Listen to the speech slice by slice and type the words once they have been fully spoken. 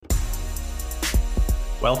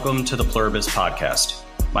Welcome to the Pluribus podcast.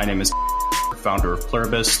 My name is founder of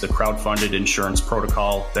Pluribus, the crowdfunded insurance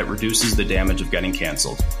protocol that reduces the damage of getting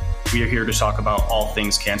canceled. We are here to talk about all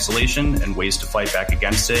things cancellation and ways to fight back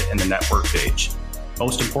against it in the networked age.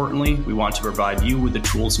 Most importantly, we want to provide you with the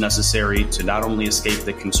tools necessary to not only escape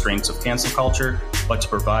the constraints of cancel culture, but to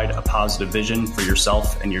provide a positive vision for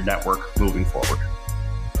yourself and your network moving forward.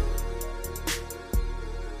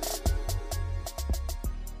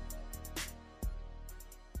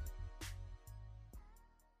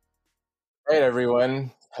 All right,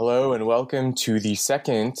 everyone. Hello and welcome to the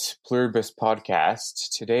second Pluribus podcast.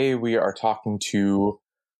 Today we are talking to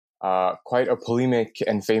quite a polemic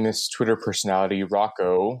and famous Twitter personality,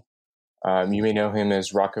 Rocco. You may know him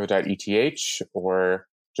as Rocco.eth or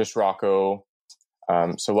just Rocco.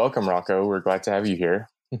 So welcome, Rocco. We're glad to have you here.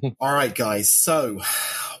 All right, guys. So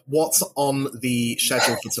what's on the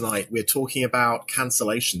schedule for tonight? We're talking about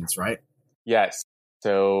cancellations, right? Yes.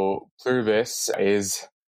 So Pluribus is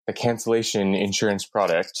a cancellation insurance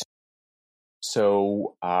product.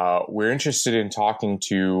 So we're interested in talking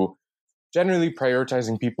to generally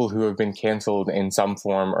prioritizing people who have been canceled in some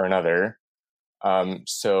form or another.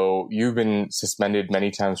 So you've been suspended many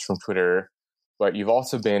times from Twitter, but you've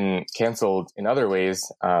also been canceled in other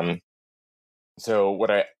ways. So what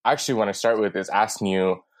I actually want to start with is asking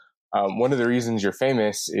you, one of the reasons you're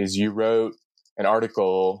famous is you wrote an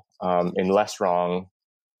article in Less Wrong,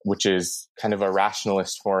 which is kind of a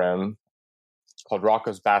rationalist forum called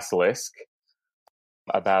Rocco's Basilisk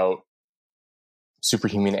about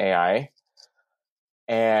superhuman AI.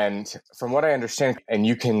 And from what I understand, and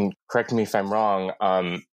you can correct me if I'm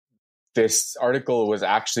wrong, this article was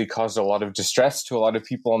actually caused a lot of distress to a lot of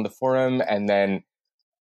people on the forum, and then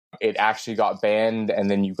it actually got banned,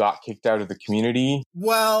 and then you got kicked out of the community.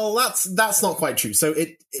 Well, that's not quite true. So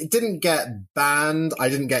it didn't get banned. I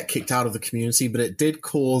didn't get kicked out of the community, but it did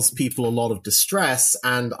cause people a lot of distress.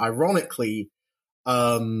 And ironically,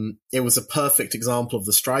 it was a perfect example of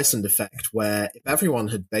the Streisand effect, where if everyone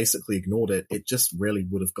had basically ignored it, it just really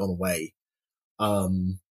would have gone away.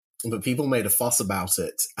 But people made a fuss about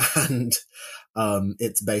it, and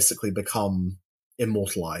it's basically become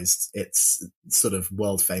immortalized. It's sort of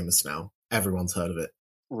world famous now. Everyone's heard of it.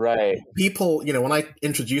 Right. People, when I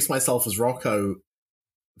introduce myself as Rocco,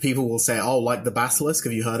 people will say, "Oh, like the Basilisk,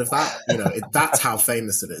 have you heard of that?" That's how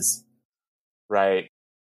famous it is. Right.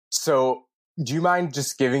 So do you mind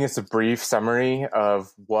just giving us a brief summary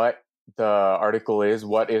of what the article is?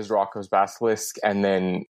 What is Rocco's Basilisk? And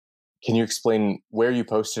then can you explain where you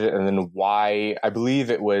posted it and then why? I believe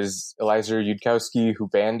it was Eliezer Yudkowsky who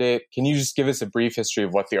banned it. Can you just give us a brief history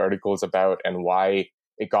of what the article is about and why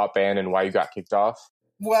it got banned and why you got kicked off?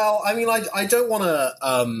 Well, I mean, I don't want to...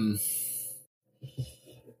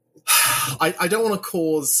 I don't want to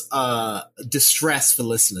cause distress for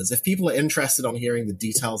listeners. If people are interested on hearing the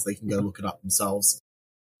details, they can go look it up themselves.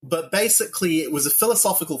 But basically, it was a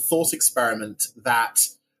philosophical thought experiment that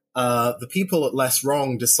the people at Less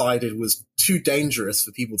Wrong decided was too dangerous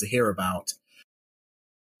for people to hear about.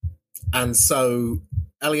 And so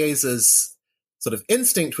Eliezer's sort of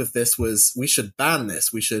instinct with this was, we should ban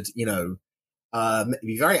this. We should, be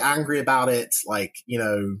very angry about it.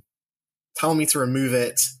 Tell me to remove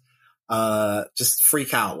it. Just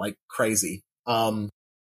freak out like crazy. That,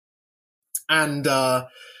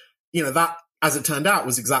 as it turned out,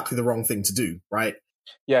 was exactly the wrong thing to do, right?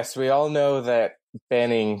 Yes, we all know that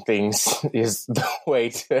banning things is the way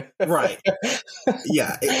to... Right.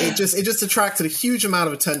 Yeah, it just attracted a huge amount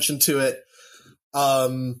of attention to it.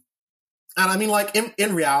 And I mean,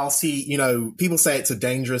 in reality, people say it's a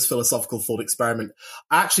dangerous philosophical thought experiment.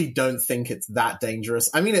 I actually don't think it's that dangerous.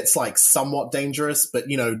 I mean, it's somewhat dangerous, but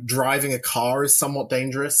driving a car is somewhat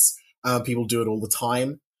dangerous. People do it all the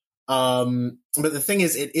time. But the thing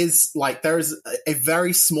is, it is there is a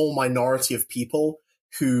very small minority of people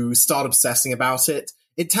who start obsessing about it.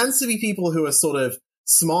 It tends to be people who are sort of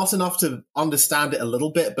smart enough to understand it a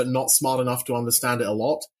little bit, but not smart enough to understand it a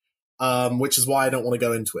lot. Which is why I don't want to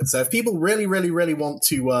go into it. So if people really, really, really want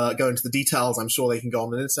to go into the details, I'm sure they can go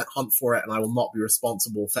on an internet hunt for it, and I will not be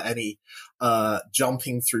responsible for any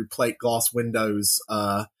jumping through plate glass windows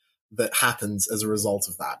that happens as a result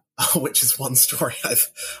of that, which is one story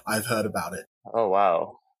I've heard about it. Oh,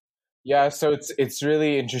 wow. Yeah, so it's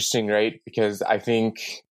really interesting, right? Because I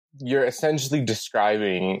think you're essentially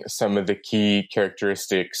describing some of the key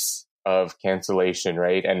characteristics of cancellation,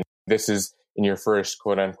 right? And this is in your first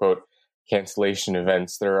quote-unquote cancellation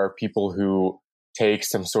events. There are people who take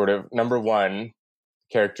some sort of, number one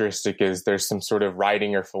characteristic is there's some sort of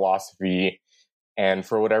writing or philosophy, and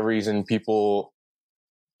for whatever reason, people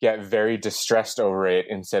get very distressed over it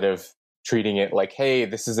instead of treating it like, hey,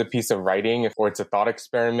 this is a piece of writing, or it's a thought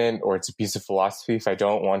experiment, or it's a piece of philosophy. If I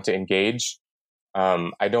don't want to engage,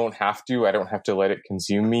 I don't have to let it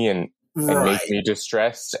consume me and make me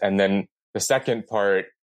distressed. And then the second part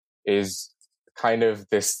is kind of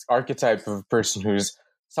this archetype of a person who's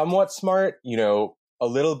somewhat smart, a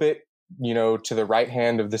little bit, to the right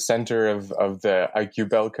hand of the center of the IQ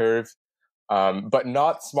bell curve, but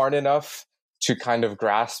not smart enough to kind of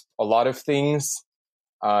grasp a lot of things.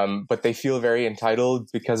 But they feel very entitled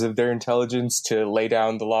because of their intelligence to lay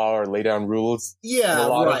down the law or lay down rules in a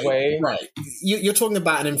lot of ways. Right. You're talking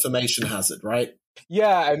about an information hazard, right?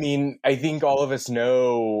 Yeah, I mean, I think all of us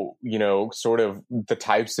know, sort of the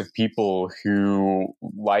types of people who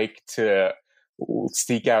like to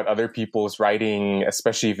seek out other people's writing,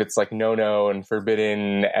 especially if it's like no and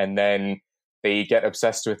forbidden, and then they get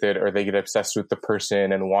obsessed with it, or they get obsessed with the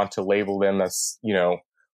person and want to label them as,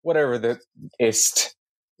 whatever the ist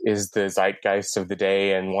is the zeitgeist of the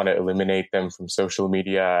day, and want to eliminate them from social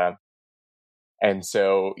media. And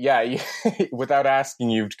so, yeah, without asking,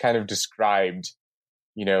 you've kind of described,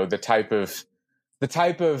 the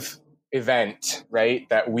type of event, right,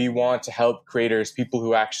 that we want to help creators, people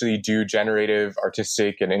who actually do generative,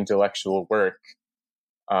 artistic, and intellectual work.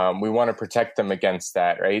 We want to protect them against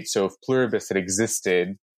that, right? So if Pluribus had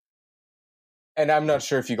existed, and I'm not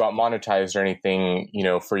sure if you got monetized or anything,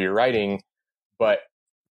 for your writing, but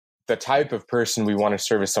the type of person we want to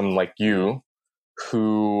serve is someone like you,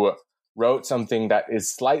 who wrote something that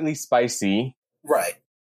is slightly spicy, right?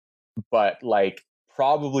 But like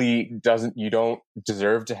probably you don't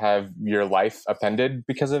deserve to have your life appended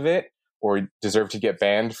because of it, or deserve to get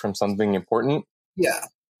banned from something important. Yeah,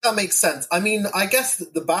 that makes sense. I mean, I guess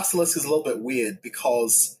the Basilisk is a little bit weird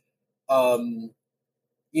because,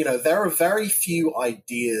 there are very few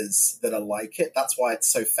ideas that are like it. That's why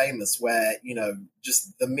it's so famous, where,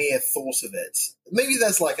 just the mere thought of it. Maybe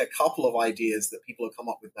there's like a couple of ideas that people have come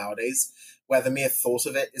up with nowadays where the mere thought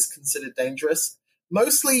of it is considered dangerous.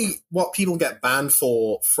 Mostly what people get banned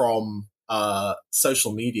for from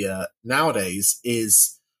social media nowadays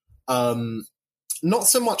is not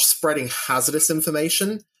so much spreading hazardous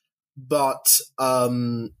information, but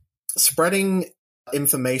spreading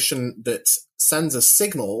information that sends a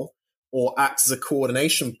signal or acts as a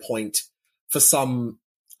coordination point for some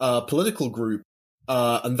political group,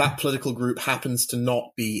 and that political group happens to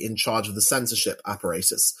not be in charge of the censorship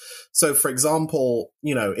apparatus. So, for example,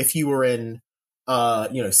 if you were in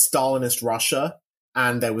Stalinist Russia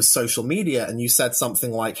and there was social media and you said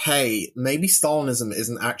something like, hey, maybe Stalinism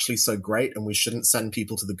isn't actually so great and we shouldn't send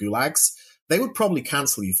people to the gulags, they would probably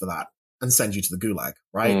cancel you for that and send you to the gulag,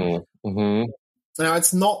 right? Mm-hmm. Now,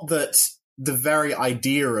 it's not that the very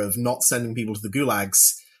idea of not sending people to the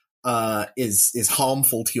gulags is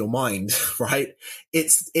harmful to your mind, right?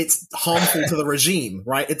 It's harmful to the regime,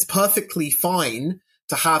 right? It's perfectly fine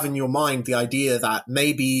to have in your mind the idea that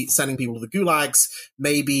maybe sending people to the gulags,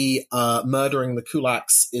 maybe murdering the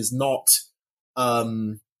kulaks is not,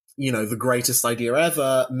 the greatest idea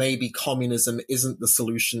ever. Maybe communism isn't the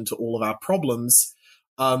solution to all of our problems.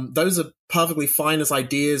 Those are perfectly fine as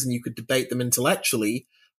ideas, and you could debate them intellectually.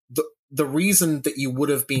 The reason that you would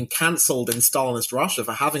have been cancelled in Stalinist Russia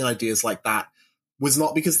for having ideas like that was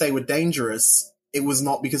not because they were dangerous. It was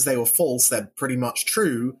not because they were false. They're pretty much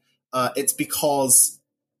true. It's because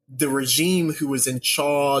the regime who was in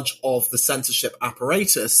charge of the censorship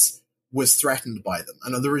apparatus was threatened by them.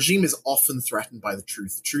 And the regime is often threatened by the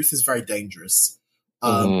truth. The truth is very dangerous.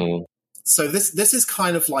 So this is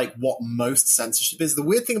kind of like what most censorship is. The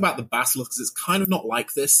weird thing about the Basilisk is it's kind of not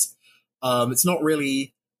like this. It's not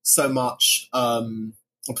really so much a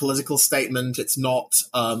political statement. It's not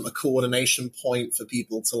a coordination point for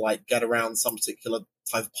people to like get around some particular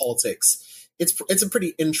type of politics. It's a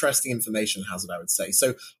pretty interesting information hazard, I would say.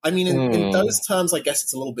 So, I mean, in those terms, I guess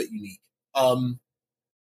it's a little bit unique.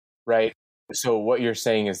 Right. So what you're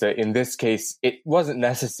saying is that in this case, it wasn't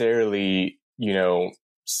necessarily,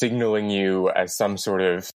 signaling you as some sort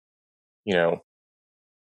of,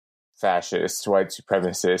 fascist, white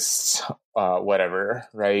supremacist, whatever,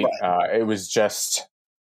 right? It was just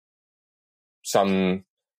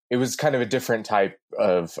it was kind of a different type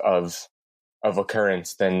of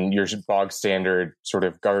occurrence than your bog standard sort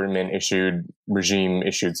of government issued, regime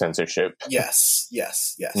issued censorship. Yes.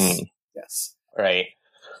 Right.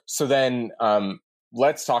 So then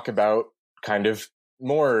let's talk about kind of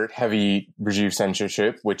more heavy regime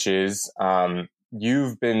censorship, which is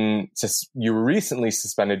you were recently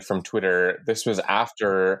suspended from Twitter. This was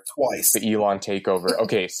after twice the Elon takeover.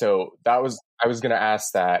 Okay, so I was going to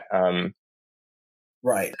ask that.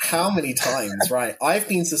 Right. How many times? Right. I've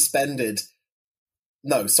been suspended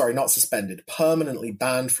no, sorry, not suspended, permanently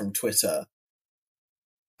banned from Twitter.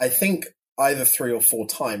 I think either 3 or 4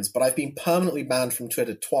 times, but I've been permanently banned from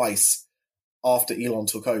Twitter twice after Elon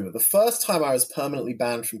took over. The first time I was permanently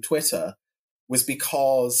banned from Twitter was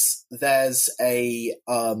because there's a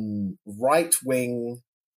right-wing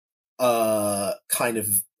kind of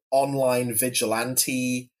online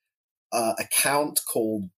vigilante account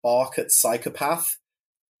called Bark at Psychopath,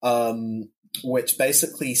 which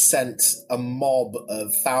basically sent a mob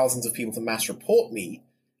of thousands of people to mass report me.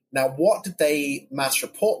 Now, what did they mass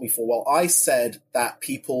report me for? Well, I said that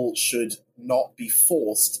people should not be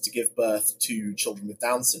forced to give birth to children with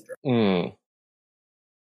Down syndrome. Mm.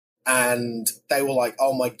 And they were like,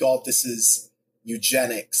 oh my God, this is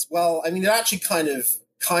eugenics. Well, I mean, it actually kind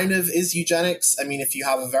of is eugenics. I mean, if you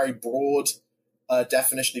have a very broad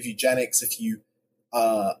definition of eugenics, if you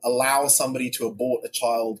allow somebody to abort a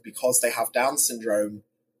child because they have Down syndrome,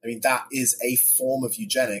 I mean, that is a form of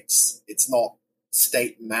eugenics. It's not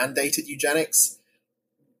state-mandated eugenics,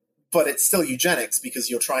 but it's still eugenics because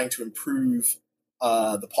you're trying to improve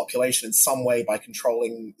the population in some way by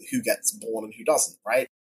controlling who gets born and who doesn't, right?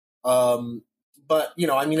 But, you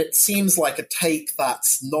know, I mean, it seems like a take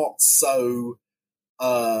that's not so...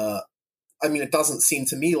 I mean, it doesn't seem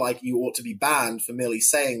to me like you ought to be banned for merely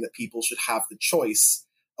saying that people should have the choice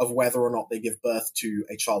of whether or not they give birth to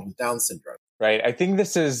a child with Down syndrome. Right. I think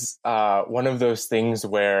this is one of those things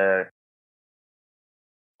where,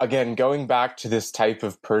 again, going back to this type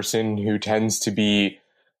of person who tends to be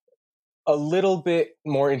a little bit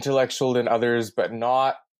more intellectual than others, but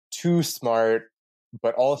not too smart,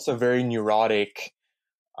 but also very neurotic,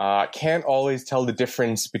 can't always tell the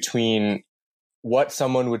difference between what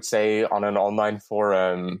someone would say on an online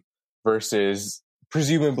forum versus,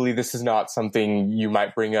 presumably, this is not something you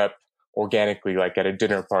might bring up organically, like at a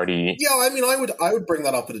dinner party. Yeah, I mean, I would bring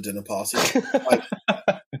that up at a dinner party. Like,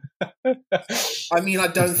 I mean, I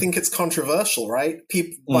don't think it's controversial, right?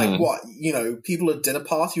 People like what, you know, people at dinner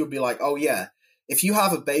party would be like, oh yeah, if you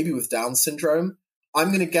have a baby with Down syndrome, I'm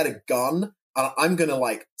going to get a gun and I'm going to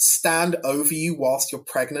like stand over you whilst you're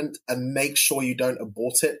pregnant and make sure you don't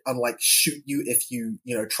abort it and like shoot you if you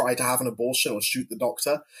know, try to have an abortion or shoot the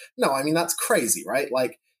doctor. No, I mean, that's crazy, right?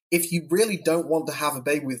 Like, if you really don't want to have a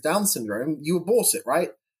baby with Down syndrome, you abort it, right?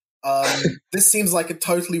 This seems like a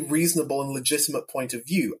totally reasonable and legitimate point of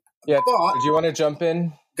view. Yeah, but, do you want to jump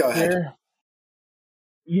in? Go ahead. Here?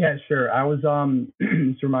 Yeah, sure. I was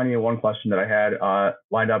just reminding me of one question that I had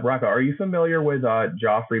lined up. Raka, are you familiar with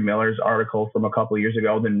Geoffrey Miller's article from a couple of years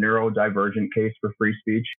ago, the neurodivergent case for free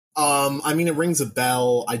speech? I mean, it rings a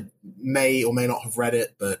bell. I may or may not have read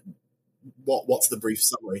it, but what's the brief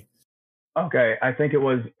summary? Okay, I think it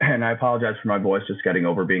was, and I apologize for my voice just getting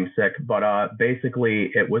over being sick, but basically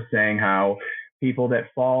it was saying how people that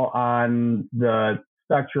fall on the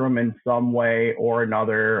spectrum in some way or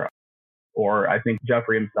another, or I think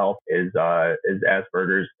Jeffrey himself is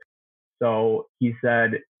Asperger's. So he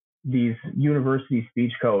said these university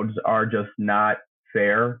speech codes are just not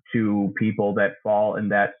fair to people that fall in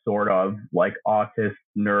that sort of like autist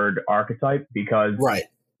nerd archetype because right.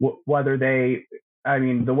 Whether they, I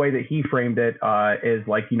mean, the way that he framed it is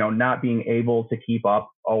like, you know, not being able to keep up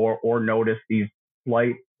or notice these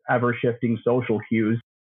slight ever shifting social cues.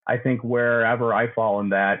 I think wherever I fall in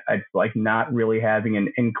that, it's like not really having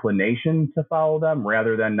an inclination to follow them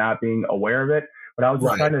rather than not being aware of it. But I was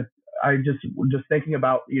just thinking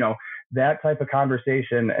about, you know, that type of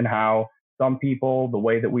conversation and how some people, the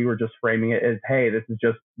way that we were just framing it is, hey, this is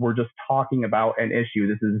just, we're just talking about an issue.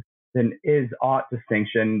 This is an is-ought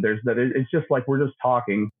distinction. It's just like we're just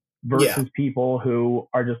talking versus people who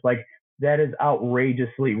are just like, that is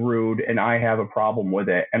outrageously rude and I have a problem with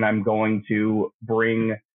it. And I'm going to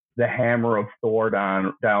bring the hammer of Thor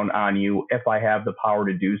down on you if I have the power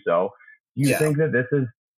to do so. You think that this is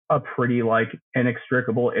a pretty like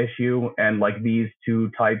inextricable issue and like these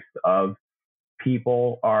two types of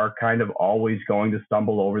people are kind of always going to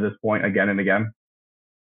stumble over this point again and again?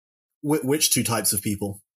 Which two types of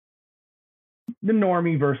people? The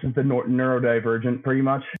normie versus the neurodivergent, pretty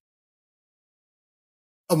much.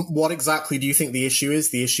 What exactly do you think the issue is?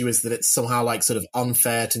 The issue is that it's somehow like sort of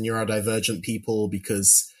unfair to neurodivergent people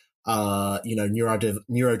because, you know,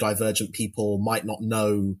 neurodivergent people might not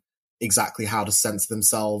know exactly how to sense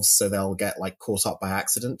themselves, so they'll get like caught up by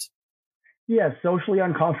accident. Yeah, socially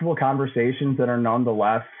uncomfortable conversations that are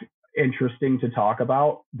nonetheless interesting to talk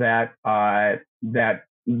about that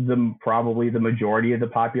probably the majority of the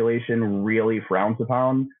population really frowns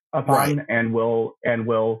upon right. and will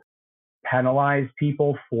penalize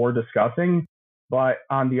people for discussing. But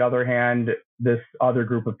on the other hand, this other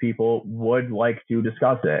group of people would like to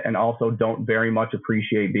discuss it and also don't very much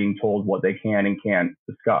appreciate being told what they can and can't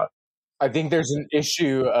discuss. I think there's an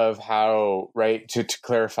issue of how, right, to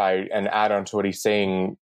clarify and add on to what he's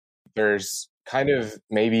saying, there's kind of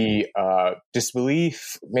maybe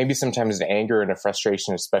disbelief, maybe sometimes an anger and a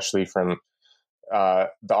frustration, especially from the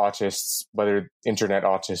autists, whether internet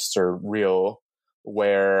autists are real,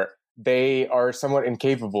 where they are somewhat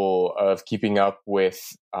incapable of keeping up with,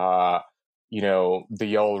 the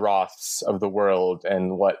Yoel Roths of the world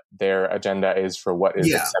and what their agenda is for what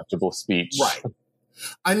is acceptable speech. Right.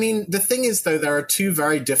 I mean, the thing is, though, there are two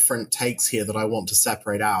very different takes here that I want to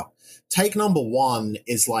separate out. Take number one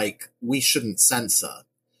is like, we shouldn't censor.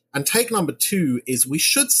 And take number two is we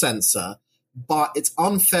should censor, but it's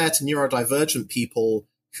unfair to neurodivergent people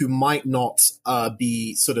who might not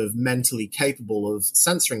be sort of mentally capable of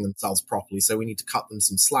censoring themselves properly. So we need to cut them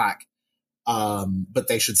some slack, but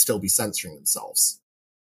they should still be censoring themselves.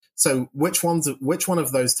 So which one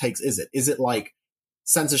of those takes is it? Is it like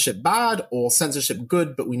censorship bad or censorship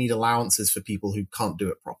good, but we need allowances for people who can't do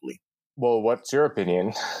it properly? Well, what's your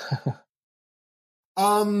opinion?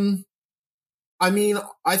 I mean,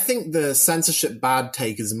 I think the censorship bad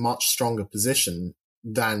take is a much stronger position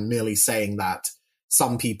than merely saying that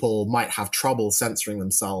some people might have trouble censoring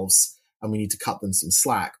themselves and we need to cut them some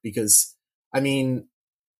slack. Because, I mean,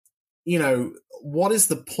 what is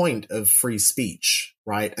the point of free speech,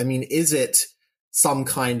 right? I mean, is it some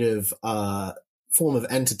kind of form of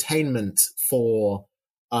entertainment for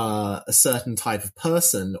a certain type of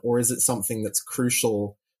person, or is it something that's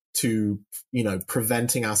crucial to,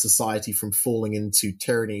 preventing our society from falling into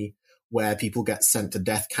tyranny where people get sent to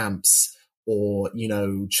death camps or,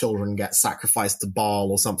 children get sacrificed to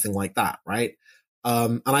Baal or something like that, right?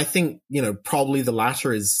 And I think, probably the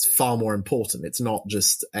latter is far more important. It's not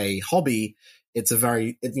just a hobby. It's a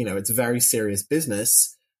very serious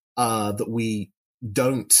business that we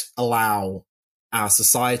don't allow our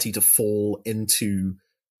society to fall into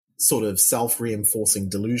sort of self-reinforcing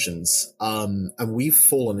delusions. And we've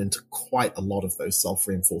fallen into quite a lot of those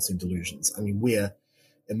self-reinforcing delusions. I mean, we're,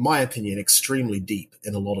 in my opinion, extremely deep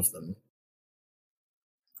in a lot of them.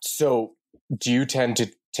 So do you tend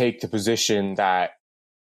to take the position that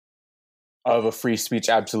of a free speech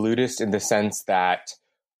absolutist, in the sense that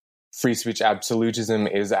free speech absolutism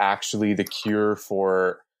is actually the cure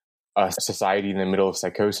for a society in the middle of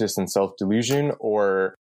psychosis and self-delusion?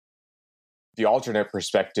 Or the alternate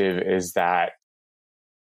perspective is that,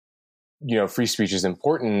 free speech is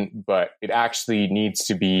important, but it actually needs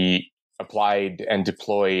to be applied and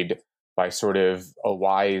deployed by sort of a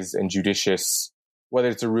wise and judicious, whether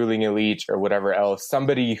it's a ruling elite or whatever else,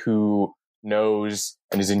 somebody who knows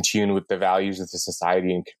and is in tune with the values of the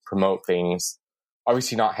society and can promote things.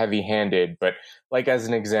 Obviously not heavy-handed, but like as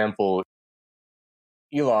an example,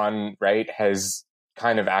 Elon, right, has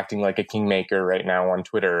kind of acting like a kingmaker right now on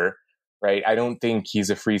Twitter, right? I don't think he's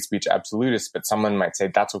a free speech absolutist, but someone might say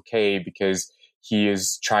that's okay because he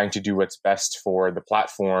is trying to do what's best for the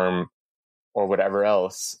platform or whatever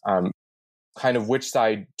else. Kind of which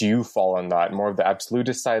side do you fall on that? More of the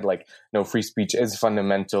absolutist side, like, no, free speech is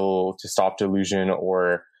fundamental to stop delusion,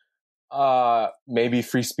 or maybe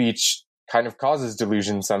free speech kind of causes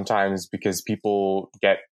delusion sometimes because people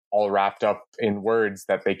get all wrapped up in words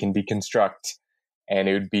that they can deconstruct. And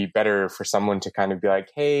it would be better for someone to kind of be like,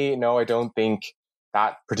 hey, no, I don't think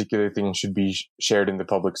that particular thing should be shared in the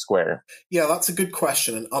public square. Yeah, that's a good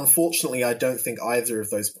question. And unfortunately, I don't think either of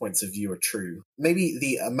those points of view are true. Maybe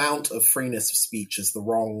the amount of freeness of speech is the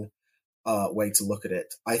wrong way to look at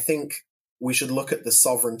it. I think we should look at the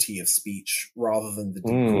sovereignty of speech rather than the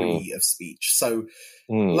degree of speech. So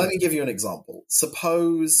let me give you an example.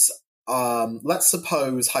 Let's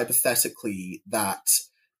suppose hypothetically that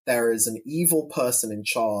there is an evil person in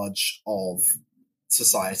charge of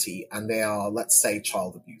society and they are, let's say,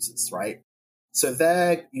 child abusers, right? So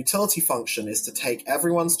their utility function is to take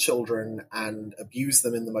everyone's children and abuse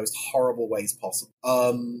them in the most horrible ways possible.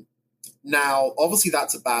 Now, obviously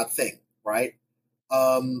that's a bad thing, right?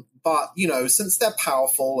 But, since they're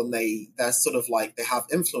powerful and they're sort of like, they have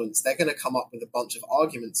influence, they're going to come up with a bunch of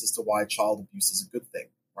arguments as to why child abuse is a good thing,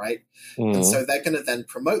 right? And so they're going to then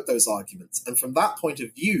promote those arguments. And from that point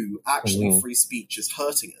of view, actually free speech is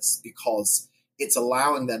hurting us because it's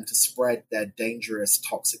allowing them to spread their dangerous,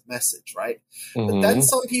 toxic message, right? But then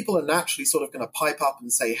some people are naturally sort of going to pipe up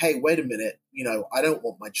and say, hey, wait a minute, I don't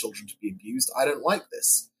want my children to be abused. I don't like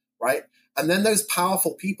this, right? And then those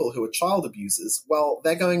powerful people who are child abusers, well,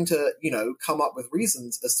 they're going to, come up with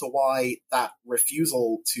reasons as to why that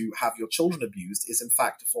refusal to have your children abused is in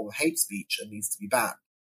fact a form of hate speech and needs to be banned.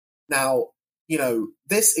 Now,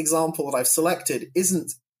 this example that I've selected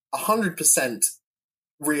isn't 100%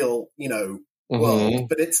 real, world,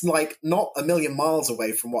 but it's like not a million miles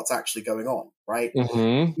away from what's actually going on, right?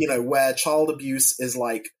 Where child abuse is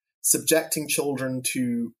like subjecting children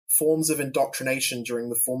to forms of indoctrination during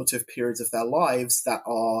the formative periods of their lives that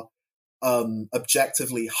are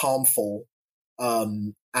objectively harmful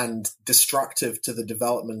and destructive to the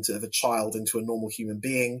development of a child into a normal human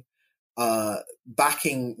being,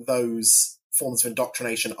 backing those forms of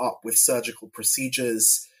indoctrination up with surgical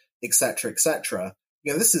procedures, etc., etc.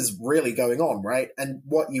 This is really going on, right? And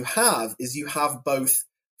what you have is you have both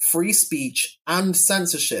free speech and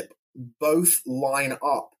censorship both line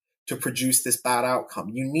up to produce this bad outcome.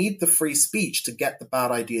 You need the free speech to get the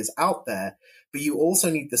bad ideas out there, but you also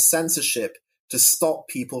need the censorship to stop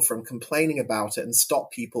people from complaining about it and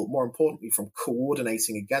stop people, more importantly, from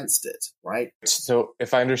coordinating against it, right? So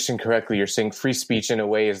if I understand correctly, you're saying free speech in a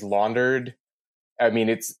way is laundered. I mean,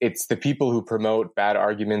 it's the people who promote bad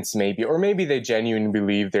arguments, maybe, or maybe they genuinely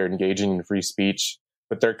believe they're engaging in free speech,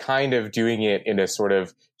 but they're kind of doing it in a sort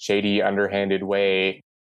of shady, underhanded way.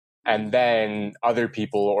 And then other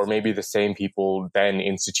people, or maybe the same people, then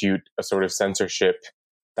institute a sort of censorship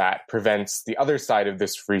that prevents the other side of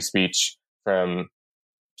this free speech from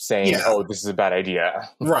saying, oh, this is a bad idea.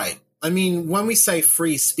 Right. I mean, when we say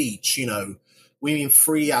free speech, we mean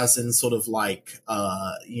free as in sort of like,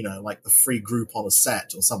 like the free group on a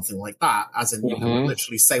set or something like that, as in you can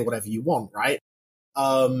literally say whatever you want, right?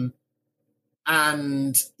 I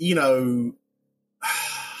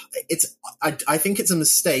think it's a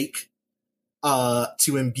mistake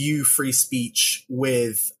to imbue free speech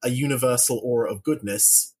with a universal aura of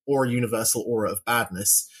goodness or a universal aura of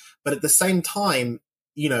badness. But at the same time,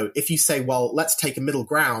 if you say, well, let's take a middle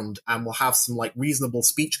ground and we'll have some like reasonable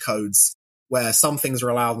speech codes where some things are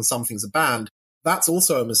allowed and some things are banned, that's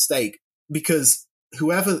also a mistake, because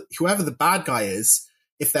whoever the bad guy is,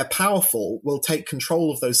 if they're powerful, will take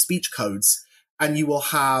control of those speech codes, and you will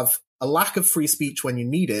have a lack of free speech when you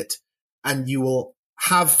need it, and you will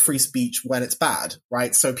have free speech when it's bad,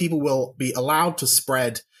 right? So people will be allowed to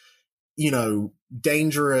spread,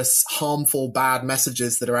 dangerous, harmful, bad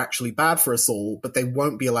messages that are actually bad for us all, but they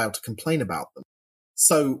won't be allowed to complain about them.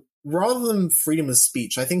 So rather than freedom of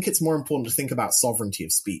speech, I think it's more important to think about sovereignty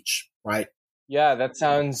of speech, right? Yeah, that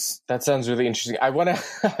sounds really interesting. I want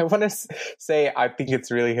to say I think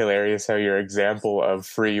it's really hilarious how your example of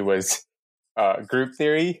free was group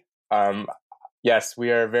theory. Yes,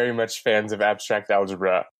 we are very much fans of abstract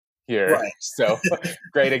algebra here. Right. So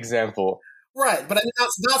great example. Right, but I mean,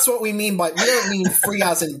 that's what we mean by, we don't mean free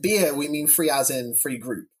as in beer, we mean free as in free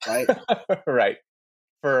group, right? Right.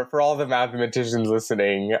 For all the mathematicians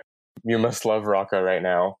listening, you must love Rocca right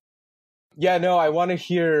now. Yeah, no, I want to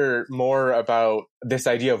hear more about this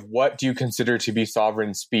idea of what do you consider to be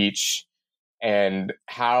sovereign speech, and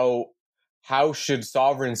how should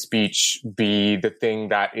sovereign speech be the thing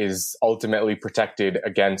that is ultimately protected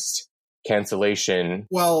against cancellation?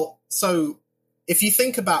 Well, so if you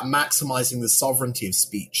think about maximizing the sovereignty of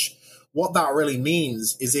speech, what that really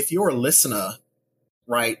means is if you're a listener,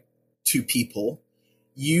 right, to people,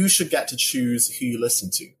 you should get to choose who you listen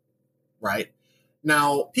to, right?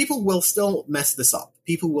 Now, people will still mess this up.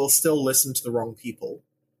 People will still listen to the wrong people.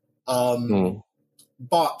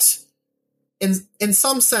 But in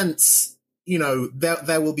some sense,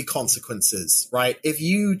 there will be consequences, right? If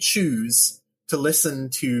you choose to listen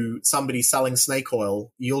to somebody selling snake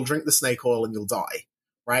oil, you'll drink the snake oil and you'll die,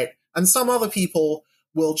 right? And some other people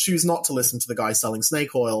will choose not to listen to the guy selling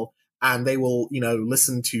snake oil, and they will,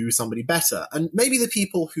 listen to somebody better. And maybe the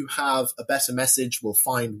people who have a better message will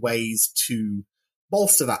find ways to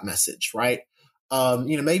bolster that message, right?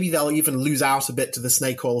 Maybe they'll even lose out a bit to the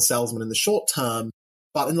snake oil salesman in the short term,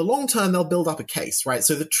 but in the long term, they'll build up a case, right?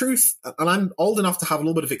 So the truth, and I'm old enough to have a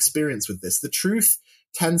little bit of experience with this, the truth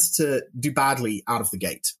tends to do badly out of the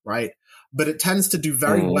gate, right? But it tends to do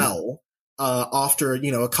very well after,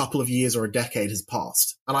 a couple of years or a decade has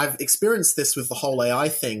passed. And I've experienced this with the whole AI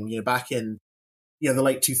thing, back in, the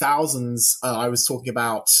late 2000s, I was talking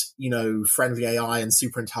about, friendly AI and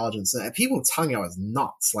superintelligence, and people were telling me I was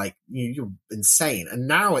nuts, like, you're insane. And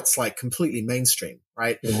now it's like completely mainstream,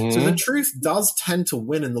 right? So the truth does tend to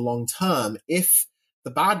win in the long term if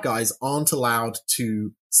the bad guys aren't allowed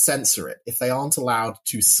to censor it, if they aren't allowed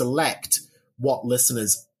to select what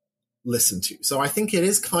listeners listen to. So I think it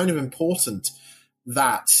is kind of important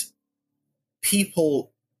that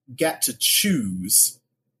people get to choose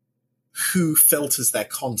who filters their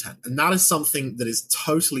content. And that is something that is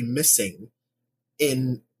totally missing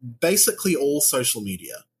in basically all social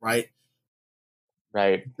media, right?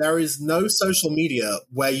 Right. There is no social media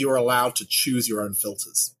where you're allowed to choose your own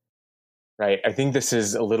filters. Right. I think this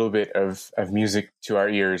is a little bit of music to our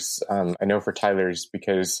ears. I know for Tyler's,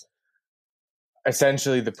 because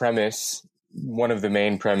essentially the premise, one of the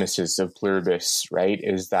main premises of Pluribus, right,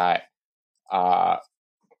 is that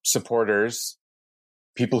supporters,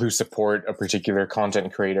 people who support a particular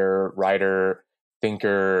content creator, writer,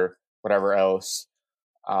 thinker, whatever else,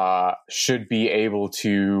 should be able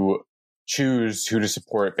to choose who to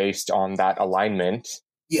support based on that alignment.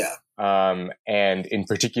 Yeah. And in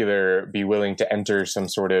particular, be willing to enter some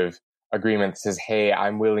sort of agreement that says, hey,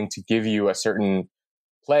 I'm willing to give you a certain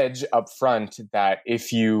pledge up front that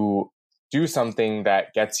if you do something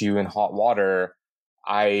that gets you in hot water,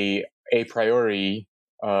 I, a priori,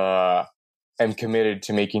 am committed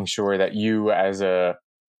to making sure that you as an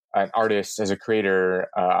artist, as a creator,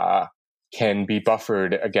 can be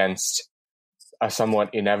buffered against a somewhat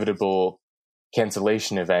inevitable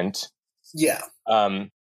cancellation event. Yeah.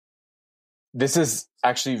 This is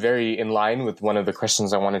actually very in line with one of the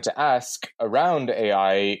questions I wanted to ask around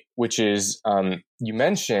AI, which is, you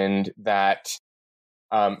mentioned that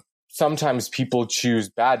sometimes people choose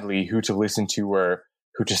badly who to listen to or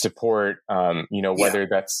who to support, whether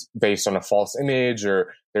that's based on a false image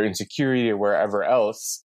or their insecurity or wherever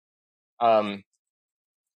else. One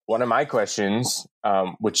of my questions,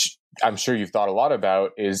 which I'm sure you've thought a lot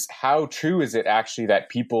about, is how true is it actually that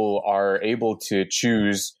people are able to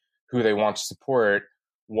choose who they want to support?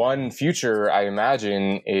 One future, I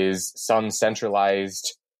imagine, is some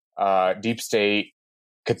centralized deep state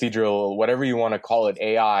cathedral, whatever you want to call it,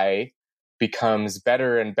 AI becomes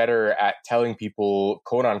better and better at telling people,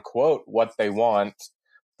 quote unquote, what they want,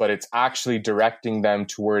 but it's actually directing them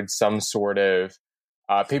towards some sort of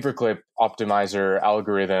paperclip optimizer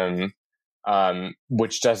algorithm,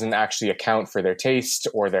 which doesn't actually account for their taste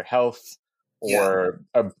or their health or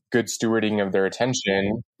a good stewarding of their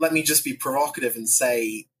attention. Let me just be provocative and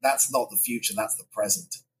say that's not the future, that's the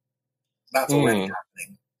present. That's already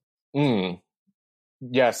happening.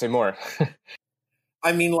 Yeah, say more.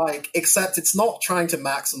 I mean, except it's not trying to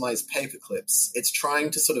maximize paperclips. It's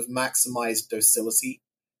trying to sort of maximize docility.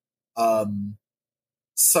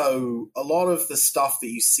 So a lot of the stuff that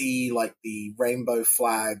you see, like the rainbow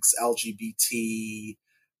flags, LGBT,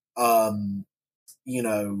 the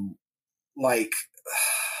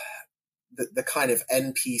kind of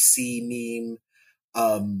NPC meme,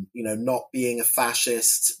 not being a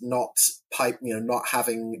fascist, not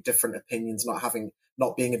having different opinions,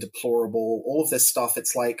 not being a deplorable, all of this stuff.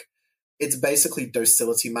 It's basically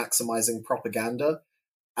docility maximizing propaganda.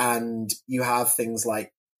 And you have things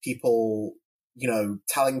like people,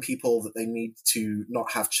 telling people that they need to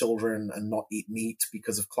not have children and not eat meat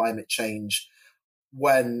because of climate change,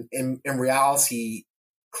 when in reality,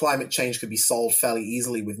 climate change could be solved fairly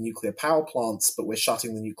easily with nuclear power plants, but we're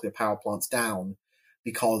shutting the nuclear power plants down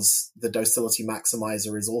because the docility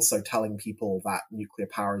maximizer is also telling people that nuclear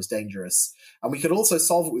power is dangerous. And we could also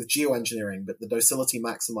solve it with geoengineering, but the docility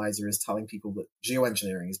maximizer is telling people that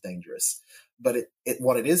geoengineering is dangerous. But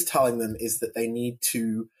what it is telling them is that they need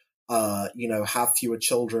to, have fewer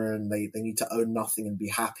children, they need to own nothing and be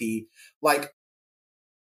happy.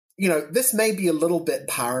 This may be a little bit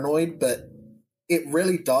paranoid, but it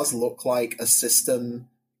really does look like a system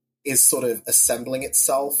is sort of assembling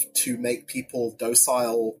itself to make people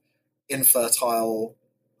docile, infertile,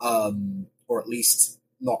 or at least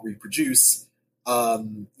not reproduce,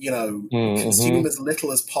 consume as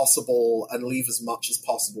little as possible and leave as much as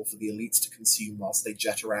possible for the elites to consume whilst they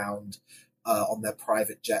jet around on their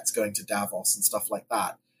private jets going to Davos and stuff like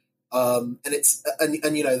that. And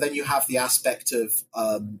then you have the aspect of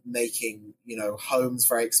making, homes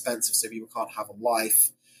very expensive so people can't have a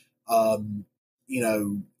life. Then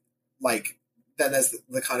there's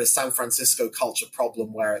the kind of San Francisco culture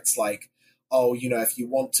problem where it's like, if you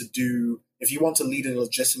want to lead a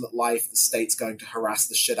legitimate life, the state's going to harass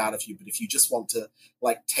the shit out of you. But if you just want to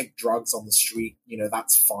take drugs on the street,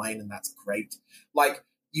 that's fine and that's great.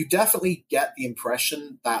 You definitely get the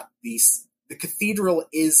impression that the cathedral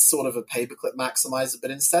is sort of a paperclip maximizer, but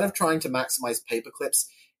instead of trying to maximize paperclips,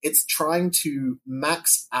 it's trying to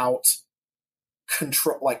max out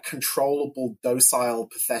controllable, docile,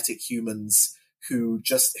 pathetic humans who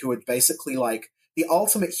are basically the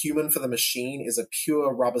ultimate human for the machine is a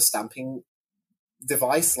pure rubber stamping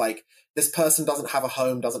device. This person doesn't have a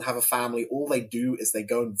home, doesn't have a family. All they do is they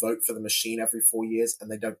go and vote for the machine every 4 years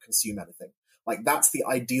and they don't consume anything. That's the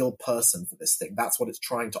ideal person for this thing. That's what it's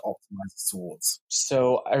trying to optimize towards.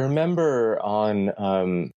 So I remember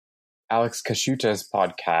on Alex Kashuta's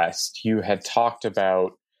podcast, you had talked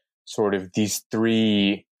about sort of these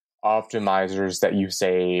three optimizers that you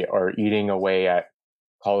say are eating away at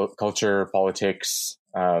culture, politics,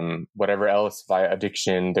 whatever else via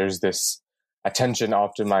addiction. There's this attention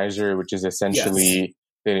optimizer, which is essentially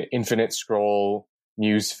the infinite scroll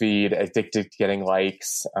news feed, addicted to getting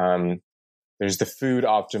likes. There's the food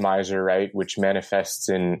optimizer, right, which manifests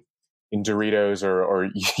in Doritos, or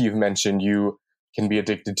you've mentioned you can be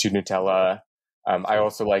addicted to Nutella. I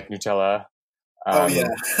also like Nutella.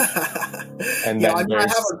 And then I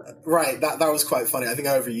haven't. Right, that was quite funny. I think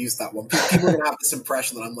I overused that one. People are gonna have this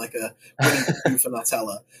impression that I'm like a Winnie the Pooh for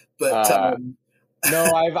Nutella, but no,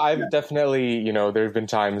 I've definitely, there have been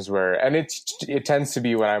times where, and it tends to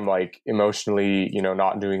be when I'm like emotionally,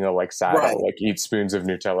 not doing a like sad, I'll like eat spoons of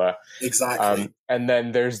Nutella. Exactly. And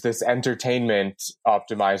then there's this entertainment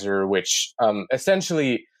optimizer, which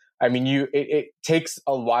essentially, I mean, it takes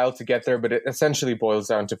a while to get there, but it essentially boils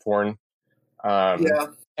down to porn.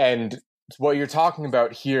 And what you're talking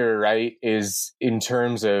about here, right, is in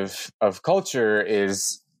terms of culture,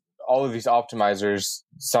 is all of these optimizers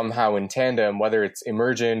somehow in tandem, whether it's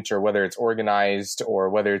emergent or whether it's organized or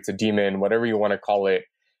whether it's a demon, whatever you want to call it,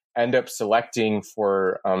 end up selecting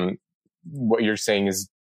for what you're saying is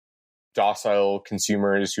docile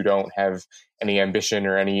consumers who don't have any ambition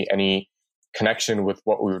or any connection with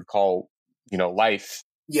what we would call, life.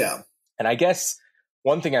 Yeah. And I guess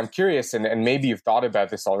one thing I'm curious, and maybe you've thought about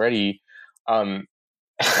this already,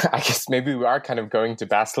 I guess maybe we are kind of going to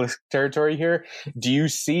basilisk territory here. Do you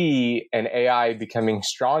see an AI becoming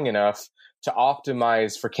strong enough to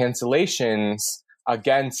optimize for cancellations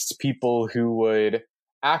against people who would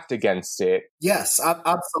act against it? Yes,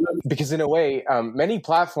 absolutely. Because in a way, many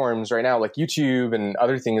platforms right now, like YouTube and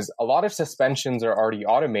other things, a lot of suspensions are already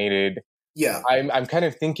automated. Yeah. I'm kind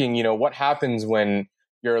of thinking, what happens when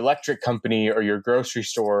your electric company or your grocery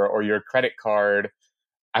store or your credit card,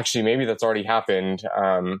 actually, maybe that's already happened.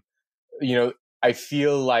 I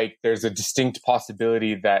feel like there's a distinct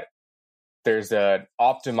possibility that there's an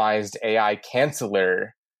optimized AI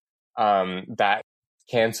canceller that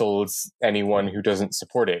cancels anyone who doesn't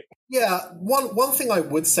support it. Yeah. One thing I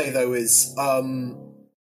would say, though, is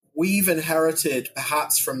we've inherited,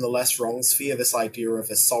 perhaps from the Less Wrong sphere, this idea of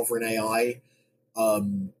a sovereign AI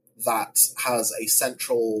that has a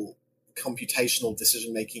central computational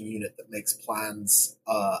decision-making unit that makes plans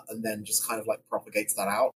and then just kind of like propagates that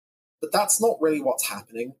out. But that's not really what's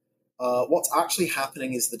happening. What's actually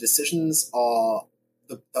happening is the decisions are,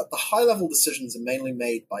 the high-level decisions are mainly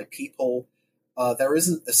made by people. There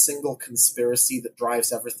isn't a single conspiracy that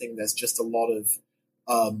drives everything. There's just a lot of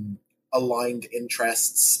aligned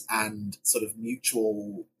interests and sort of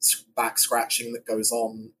mutual back-scratching that goes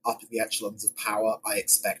on up in the echelons of power, I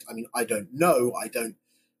expect. I mean, I don't know. I don't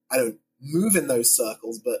move in those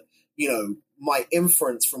circles, but, my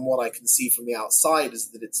inference from what I can see from the outside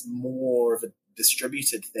is that it's more of a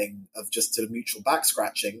distributed thing of just sort of mutual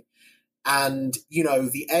back-scratching. And,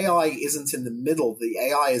 the AI isn't in the middle. The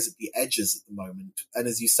AI is at the edges at the moment. And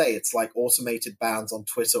as you say, it's like automated bans on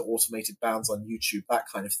Twitter, automated bans on YouTube, that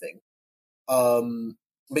kind of thing.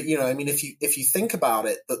 But, if you think about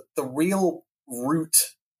it, the real root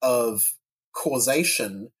of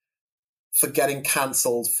causation for getting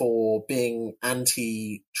cancelled for being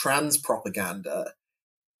anti-trans propaganda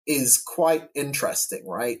is quite interesting,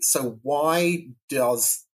 right? So why do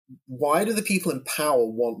the people in power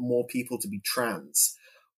want more people to be trans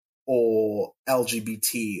or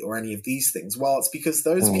LGBT or any of these things? Well, it's because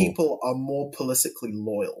those people are more politically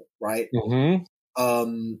loyal, right?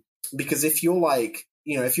 Mm-hmm. Because if you're like,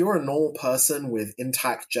 if you're a normal person with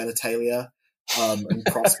intact genitalia and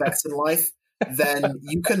prospects in life, then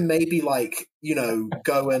you can maybe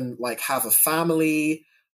go and have a family.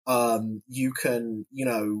 You can,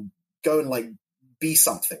 go and be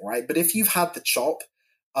something, right? But if you've had the chop,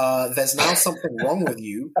 there's now something wrong with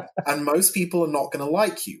you, and most people are not going to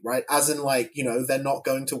like you, right? As in they're not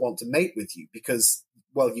going to want to mate with you because,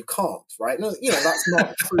 well, you can't, right? No, that's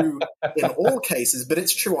not true in all cases, but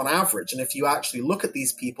it's true on average. And if you actually look at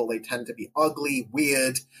these people, they tend to be ugly,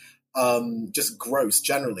 weird, just gross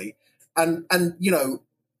generally. And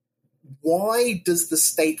why does the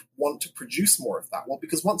state want to produce more of that? Well,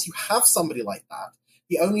 because once you have somebody like that,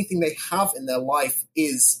 the only thing they have in their life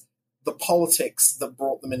is the politics that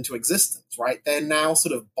brought them into existence, right? They're now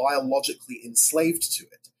sort of biologically enslaved to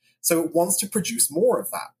it. So it wants to produce more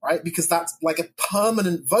of that, right? Because that's like a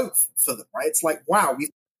permanent vote for them, right? It's like, wow,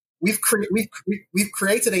 we've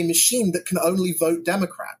created a machine that can only vote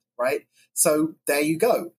Democrat, right? So there you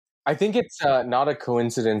go. I think it's not a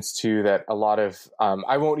coincidence, too, that a lot of,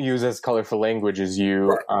 I won't use as colorful language as you,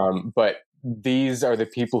 right. But these are the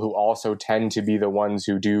people who also tend to be the ones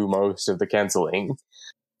who do most of the canceling.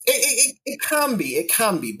 It can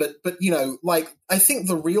be, but you know, like, I think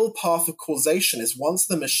the real path of causation is once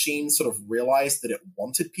the machine sort of realized that it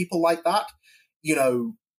wanted people like that, you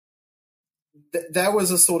know, there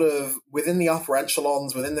was a sort of, within the upper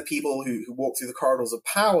echelons, within the people who walk through the corridors of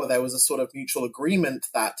power, there was a sort of mutual agreement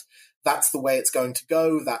that that's the way it's going to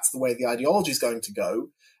go, that's the way the ideology is going to go.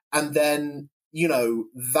 And then, you know,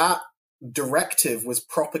 that directive was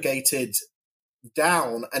propagated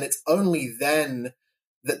down, and it's only then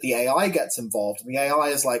that the AI gets involved. And the AI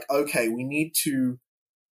is like, okay, we need to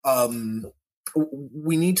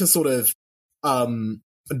sort of,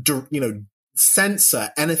 you know,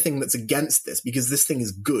 censor anything that's against this, because this thing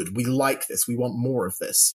is good. We like this. We want more of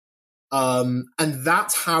this. And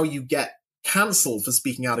that's how you get cancelled for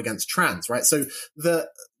speaking out against trans, right? So the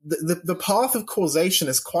path of causation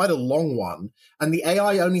is quite a long one, and the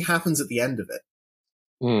AI only happens at the end of it.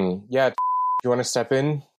 Yeah. Do you want to step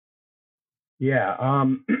in? Yeah.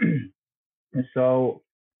 So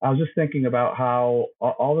I was just thinking about how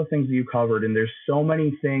all the things that you covered, and there's so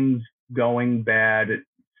many things going bad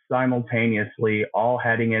simultaneously, all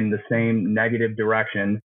heading in the same negative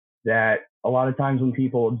direction, that a lot of times when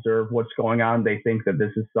people observe what's going on, they think that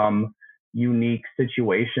this is some unique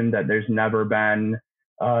situation, that there's never been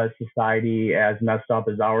a society as messed up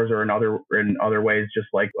as ours, or in other ways, just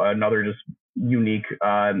like another just unique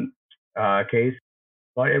case.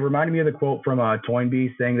 But it reminded me of the quote from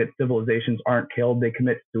Toynbee saying that civilizations aren't killed, they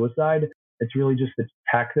commit suicide. It's really just the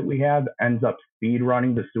tech that we have ends up speed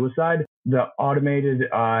running the suicide. The automated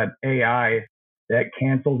AI that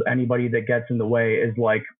cancels anybody that gets in the way is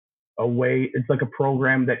like it's like a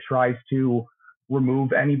program that tries to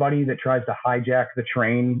remove anybody that tries to hijack the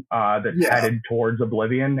train that's headed towards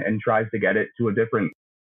oblivion and tries to get it to a different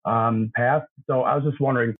path. So I was just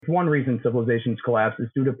wondering, one reason civilizations collapse is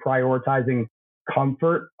due to prioritizing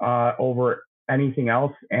comfort over anything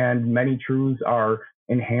else, and many truths are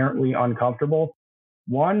inherently uncomfortable.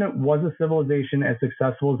 One, was a civilization as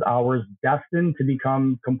successful as ours destined to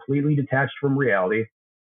become completely detached from reality?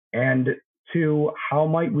 And two, how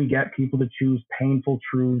might we get people to choose painful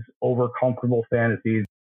truths over comfortable fantasies,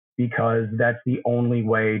 because that's the only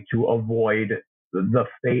way to avoid the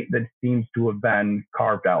fate that seems to have been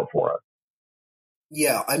carved out for us?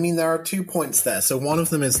 Yeah, I mean, there are 2 points there. So one of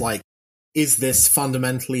them is like, is this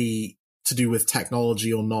fundamentally to do with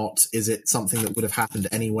technology or not? Is it something that would have happened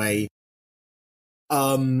anyway?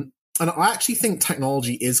 And I actually think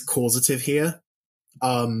technology is causative here.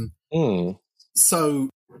 So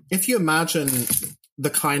if you imagine the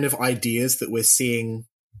kind of ideas that we're seeing,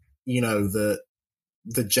 you know,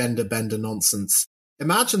 the gender bender nonsense,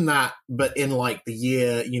 imagine that, but in like the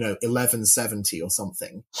year, you know, 1170 or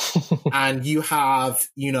something. And you have,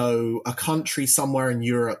 you know, a country somewhere in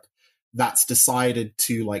Europe that's decided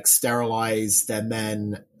to like sterilize their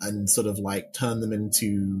men and sort of like turn them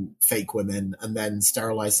into fake women, and then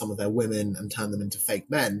sterilize some of their women and turn them into fake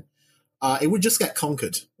men. It would just get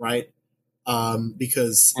conquered, right?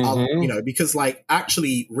 Because you know, because like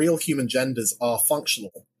actually real human genders are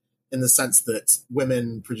functional in the sense that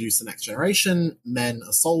women produce the next generation, men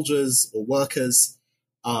are soldiers or workers,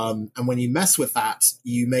 and when you mess with that,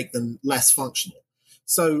 you make them less functional.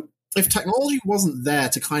 So if technology wasn't there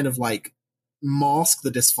to kind of like mask the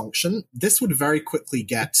dysfunction, this would very quickly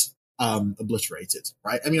get obliterated,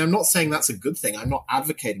 right? I mean, I'm not saying that's a good thing. I'm not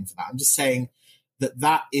advocating for that. I'm just saying that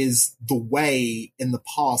that is the way in the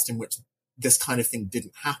past in which this kind of thing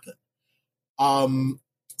didn't happen.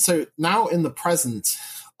 So now in the present,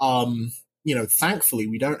 you know, thankfully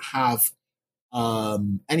we don't have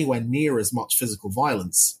anywhere near as much physical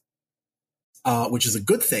violence, which is a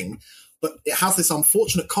good thing. But it has this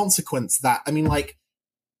unfortunate consequence that, I mean, like,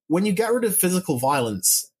 when you get rid of physical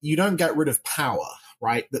violence, you don't get rid of power,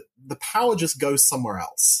 right? The power just goes somewhere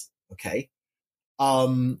else, okay?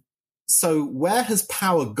 So where has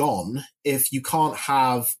power gone if you can't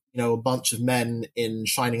have, you know, a bunch of men in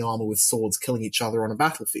shining armor with swords killing each other on a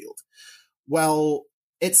battlefield? Well,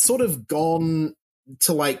 it's sort of gone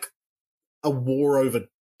to, like, a war over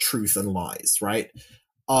truth and lies, right?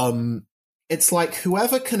 It's like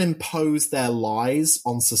whoever can impose their lies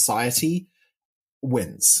on society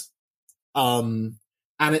wins. And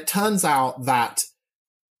it turns out that,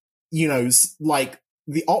 you know, like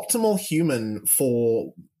the optimal human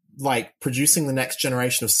for like producing the next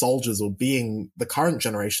generation of soldiers or being the current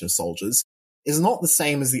generation of soldiers is not the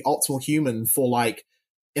same as the optimal human for like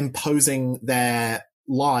imposing their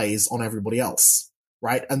lies on everybody else.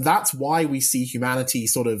 Right. And that's why we see humanity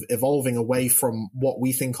sort of evolving away from what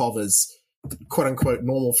we think of as quote unquote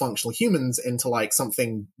normal functional humans into like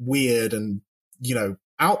something weird and, you know,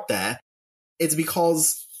 out there. It's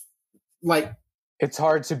because like it's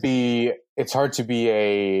hard to be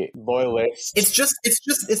a loyalist. It's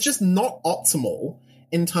just not optimal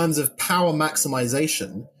in terms of power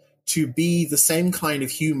maximization to be the same kind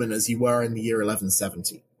of human as you were in the year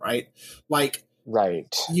 1170, right? Like,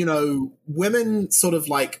 right. You know, women sort of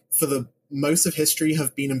like for the most of history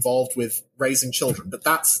have been involved with raising children, but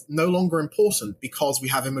that's no longer important because we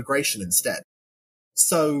have immigration instead.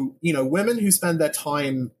 So, you know, women who spend their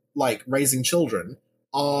time like raising children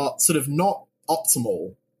are sort of not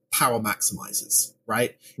optimal power maximizers,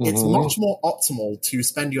 right? Mm-hmm. It's much more optimal to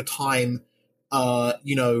spend your time,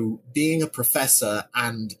 you know, being a professor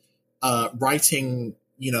and writing,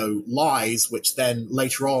 you know, lies, which then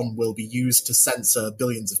later on will be used to censor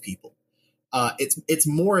billions of people. It's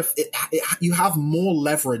more if you have more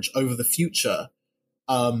leverage over the future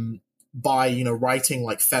by, you know, writing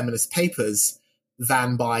like feminist papers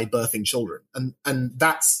than by birthing children. And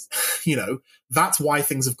that's, you know, that's why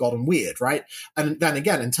things have gotten weird, right? And then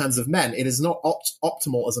again, in terms of men, it is not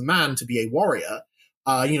optimal as a man to be a warrior.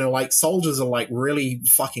 You know, like soldiers are like really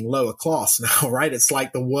fucking lower class now, right? It's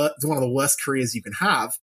like one of the worst careers you can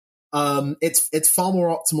have. It's far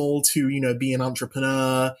more optimal to, you know, be an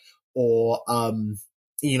entrepreneur or,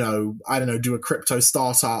 you know, I don't know, do a crypto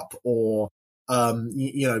startup or,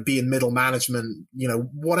 you know, be in middle management, you know,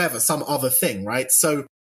 whatever, some other thing, right? So,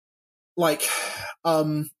 like,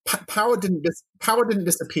 power didn't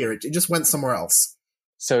disappear. It just went somewhere else.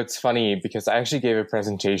 So it's funny because I actually gave a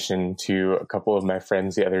presentation to a couple of my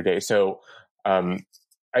friends the other day. So,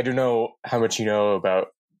 I don't know how much you know about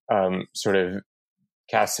sort of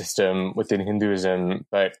caste system within Hinduism,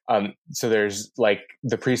 but so there's like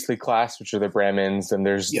the priestly class, which are the Brahmins, and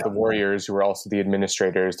there's the warriors who are also the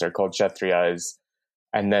administrators. They're called Kshatriyas.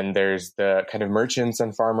 And then there's the kind of merchants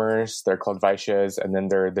and farmers. They're called Vaishyas. And then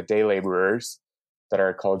there are the day laborers that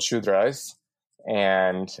are called Shudras.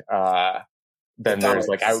 And then there's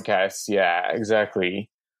like outcasts. Yeah, exactly.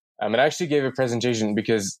 And I actually gave a presentation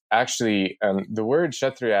because actually the word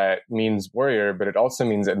Kshatriya means warrior, but it also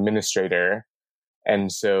means administrator.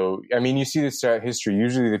 And so, I mean, you see this throughout history.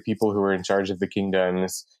 Usually the people who are in charge of the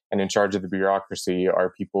kingdoms and in charge of the bureaucracy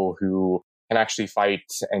are people who can actually fight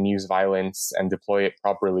and use violence and deploy it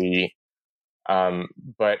properly.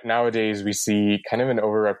 But nowadays we see kind of an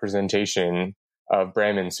overrepresentation of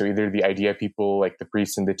Brahmins. So either the idea people like the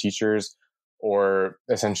priests and the teachers, or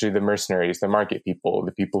essentially the mercenaries, the market people,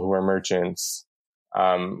 the people who are merchants,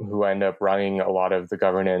 who end up running a lot of the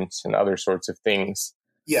governance and other sorts of things.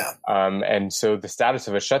 Yeah. And so the status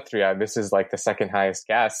of a Kshatriya, this is like the second highest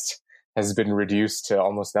caste, has been reduced to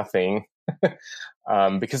almost nothing.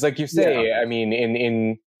 Because like you say, I mean,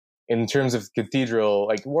 in terms of cathedral,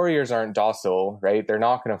 like warriors aren't docile, right? They're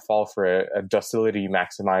not going to fall for a docility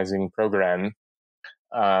maximizing program.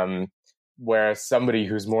 Whereas somebody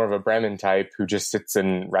who's more of a Brahmin type who just sits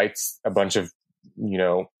and writes a bunch of, you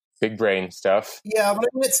know, big brain stuff. Yeah, but I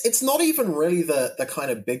mean, it's not even really the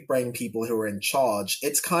kind of big brain people who are in charge.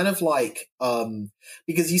 It's kind of like,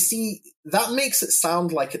 because you see, that makes it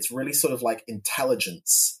sound like it's really sort of like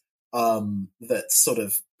intelligence that's sort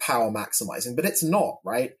of power maximizing, but it's not,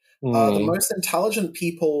 right? The most intelligent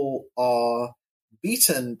people are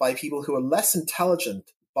beaten by people who are less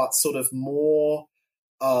intelligent, but sort of more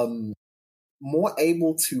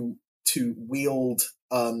able to wield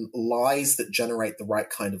lies that generate the right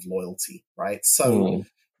kind of loyalty, right? So,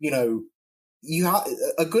 you know, you have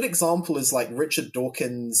a good example is like Richard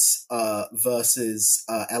Dawkins versus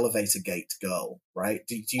Elevator Gate Girl, right?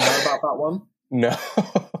 Do you know about that one? No.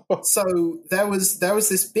 So there was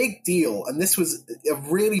this big deal, and this was a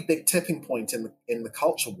really big tipping point in the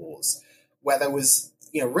culture wars, where there was,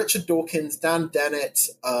 you know, Richard Dawkins, Dan Dennett,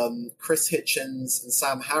 Chris Hitchens, and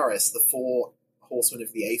Sam Harris, the four horsemen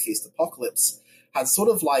of the atheist apocalypse, had sort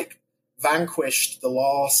of like vanquished the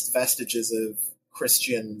last vestiges of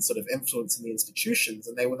Christian sort of influence in the institutions,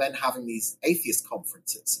 and they were then having these atheist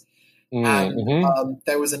conferences. And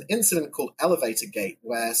there was an incident called Elevator Gate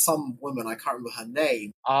where some woman, I can't remember her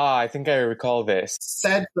name. I think I recall this.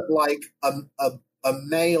 Said that like a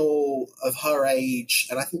male of her age,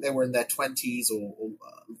 and I think they were in their 20s or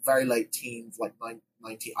very late teens, like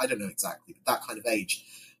 19, I don't know exactly, but that kind of age,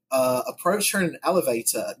 approached her in an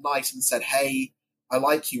elevator at night and said, "Hey, I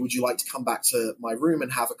like you. Would you like to come back to my room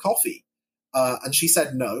and have a coffee?" And she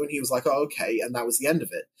said no, and he was like, "Oh, okay," and that was the end of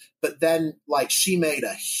it. But then, like, she made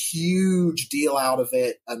a huge deal out of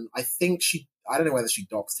it, and I think I don't know whether she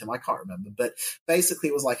doxed him, I can't remember, but basically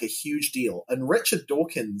it was like a huge deal. And Richard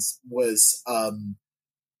Dawkins was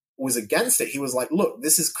against it. He was like, "Look,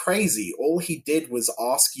 this is crazy. All he did was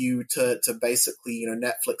ask you to basically, you know,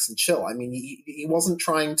 Netflix and chill. I mean, he wasn't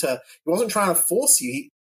trying to force you.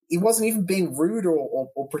 he wasn't even being rude or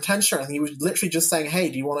pretentious or anything. He was literally just saying,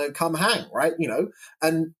 hey, do you want to come hang, right?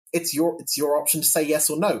 And it's your option to say yes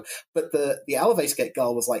or no. But the elevator gate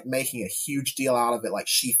girl was like making a huge deal out of it. Like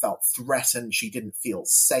she felt threatened. She didn't feel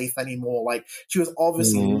safe anymore. Like she was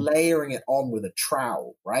obviously layering it on with a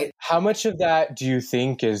trowel, right? How much of that do you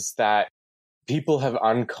think is that people have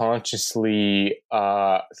unconsciously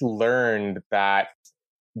learned that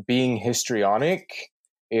being histrionic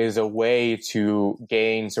is a way to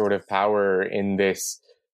gain sort of power in this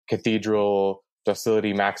cathedral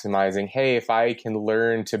docility maximizing? Hey, if I can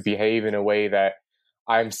learn to behave in a way that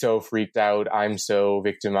I'm so freaked out, I'm so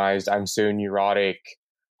victimized, I'm so neurotic,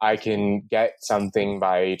 I can get something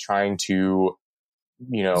by trying to,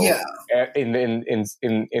 in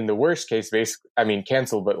the worst case, basically, I mean,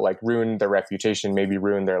 cancel, but like ruin their reputation, maybe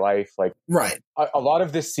ruin their life. Like, right. A lot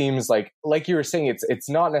of this seems like you were saying, it's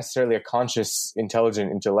not necessarily a conscious,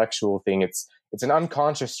 intelligent, intellectual thing. It's an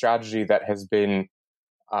unconscious strategy that has been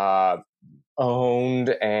owned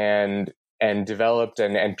and developed,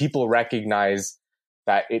 and people recognize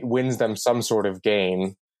that it wins them some sort of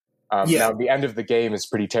gain. Now, the end of the game is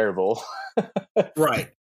pretty terrible. Right.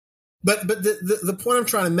 But the point I'm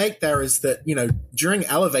trying to make there is that, during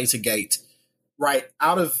Elevator Gate, right,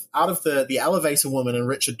 out of the elevator woman and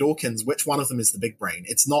Richard Dawkins, which one of them is the big brain?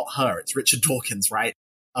 It's not her, it's Richard Dawkins, right?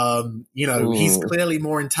 He's clearly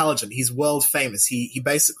more intelligent. He's world famous. He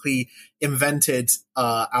basically invented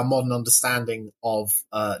our modern understanding of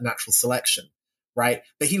natural selection, right?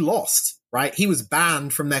 But he lost, right? He was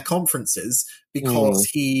banned from their conferences because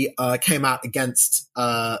he came out against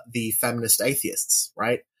the feminist atheists,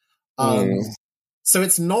 right? So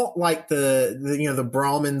it's not like the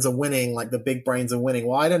Brahmins are winning, like the big brains are winning.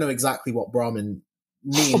 Well, I don't know exactly what Brahmin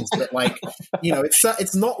means, but like,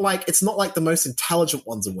 it's not like the most intelligent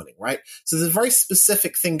ones are winning, right? So there's a very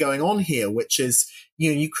specific thing going on here, which is,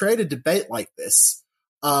 you create a debate like this.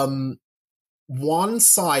 One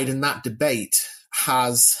side in that debate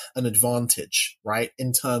has an advantage, right?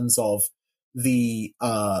 In terms of the,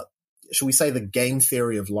 shall we say, the game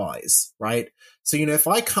theory of lies, right? So, if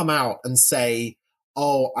I come out and say,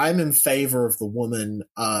 oh, I'm in favor of the woman,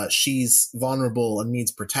 she's vulnerable and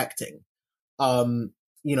needs protecting,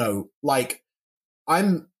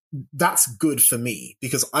 that's good for me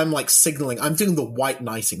because I'm like signaling, I'm doing the white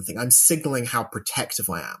knighting thing. I'm signaling how protective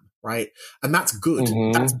I am, right? And that's good.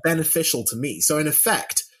 That's beneficial to me. So in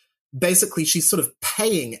effect, basically she's sort of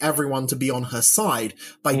paying everyone to be on her side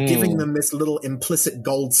by giving them this little implicit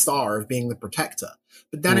gold star of being the protector.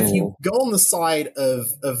 But then if you go on the side of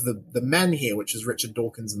the men here, which is Richard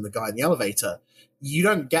Dawkins and the guy in the elevator, you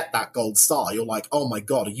don't get that gold star. You're like, oh my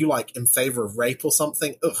God, are you like in favor of rape or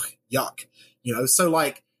something? Ugh, yuck. So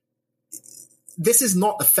like, this is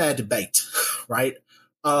not a fair debate, right?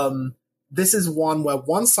 This is one where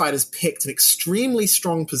one side has picked an extremely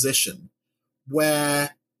strong position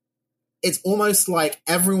where it's almost like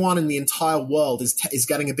everyone in the entire world is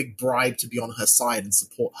getting a big bribe to be on her side and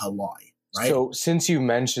support her lie. Right? So since you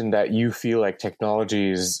mentioned that you feel like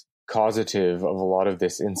technology is causative of a lot of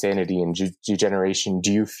this insanity and degeneration,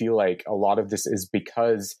 do you feel like a lot of this is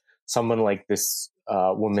because someone like this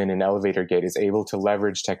woman in Elevator Gate is able to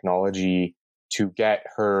leverage technology to get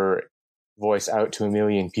her voice out to a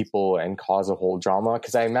million people and cause a whole drama?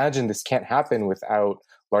 Because I imagine this can't happen without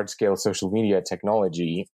large-scale social media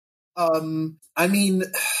technology. I mean,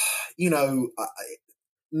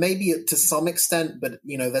 maybe to some extent, but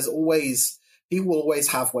there's always, people will always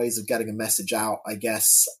have ways of getting a message out, I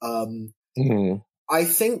guess. I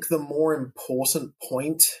think the more important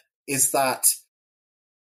point is that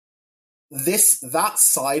that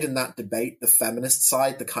side in that debate, the feminist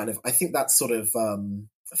side, the kind of, I think that's sort of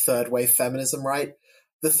third wave feminism, right?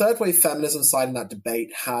 The third wave feminism side in that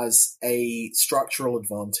debate has a structural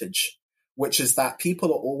advantage, which is that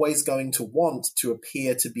people are always going to want to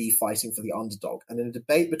appear to be fighting for the underdog. And in a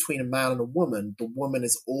debate between a man and a woman, the woman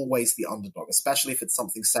is always the underdog, especially if it's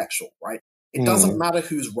something sexual, right? It doesn't matter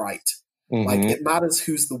who's right. Like, it matters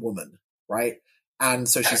who's the woman, right? And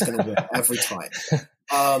so she's going to win every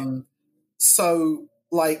time. So,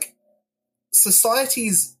 like,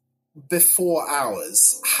 societies before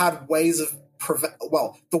ours had ways of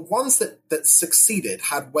the ones that succeeded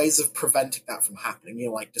had ways of preventing that from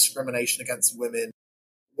happening, like discrimination against women,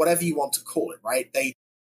 whatever you want to call it, right? They,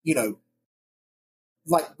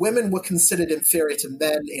 like, women were considered inferior to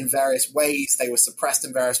men in various ways. They were suppressed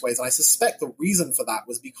in various ways. And I suspect the reason for that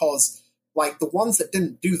was because, like, the ones that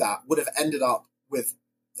didn't do that would have ended up with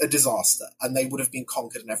a disaster and they would have been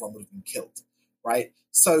conquered and everyone would have been killed, right?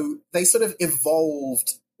 So they sort of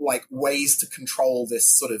evolved like ways to control this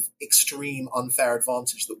sort of extreme unfair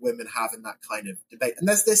advantage that women have in that kind of debate. And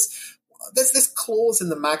there's this clause in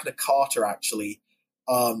the Magna Carta, actually.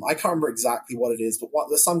 I can't remember exactly what it is, but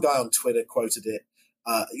there's some guy on Twitter quoted it.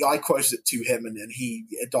 I quoted it to him, and he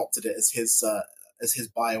adopted it as his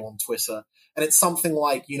bio on Twitter. And it's something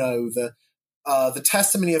like, the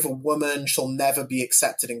testimony of a woman shall never be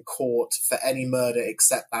accepted in court for any murder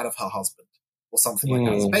except that of her husband, or something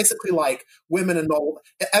like that. So basically, like,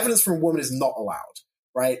 evidence from a woman is not allowed,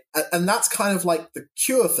 right? And that's kind of like the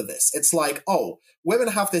cure for this. It's like, women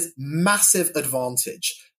have this massive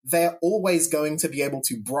advantage. They're always going to be able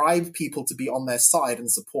to bribe people to be on their side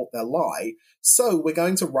and support their lie. So we're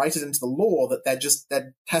going to write it into the law that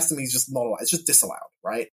their testimony is just not allowed. It's just disallowed,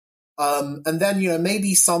 right? And then,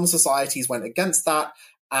 maybe some societies went against that,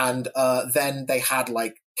 and then they had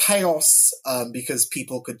like chaos because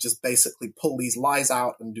people could just basically pull these lies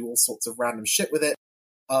out and do all sorts of random shit with it,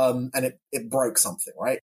 and it broke something,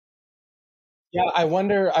 right? Yeah, I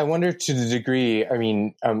wonder to the degree. I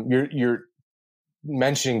mean, you're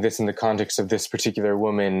mentioning this in the context of this particular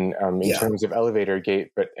woman in terms of elevator gate,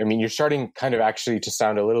 but I mean, you're starting kind of actually to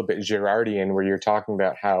sound a little bit Girardian, where you're talking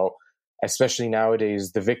about how, especially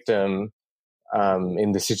nowadays, the victim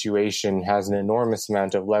in the situation has an enormous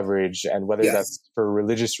amount of leverage, and whether that's for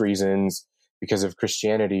religious reasons, because of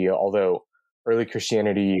Christianity, although early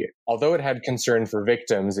Christianity, although it had concern for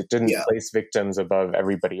victims, it didn't place victims above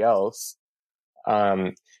everybody else.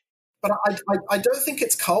 But I don't think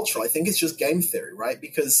it's cultural. I think it's just game theory, right?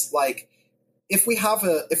 Because, like, if we have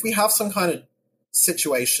some kind of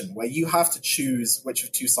situation where you have to choose which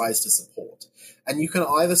of two sides to support, and you can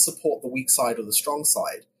either support the weak side or the strong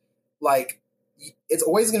side, like, it's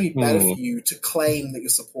always going to be better for you to claim that you're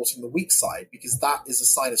supporting the weak side, because that is a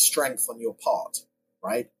sign of strength on your part,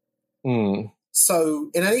 right? So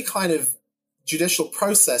in any kind of judicial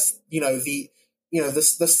process,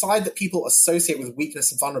 the side that people associate with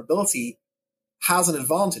weakness and vulnerability has an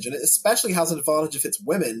advantage, and it especially has an advantage if it's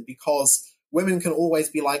women, because women can always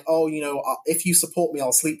be like, if you support me,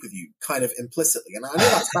 I'll sleep with you, kind of implicitly. And I know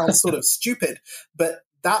that sounds sort of stupid, but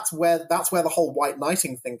that's where the whole white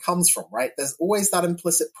knighting thing comes from, right? There's always that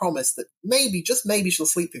implicit promise that maybe, just maybe, she'll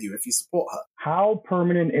sleep with you if you support her. How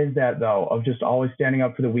permanent is that, though, of just always standing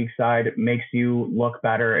up for the weak side? It makes you look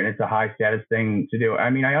better, and it's a high status thing to do.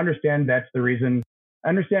 I mean, I understand that's the reason. I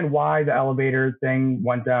understand why the elevator thing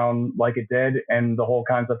went down like it did, and the whole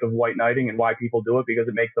concept of white knighting and why people do it, because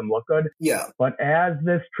it makes them look good. Yeah. But as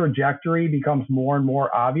this trajectory becomes more and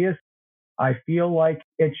more obvious, I feel like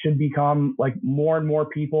it should become like more and more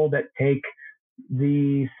people that take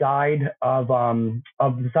the side of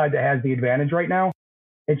the side that has the advantage right now.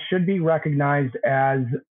 It should be recognized as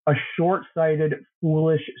a short-sighted,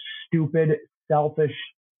 foolish, stupid, selfish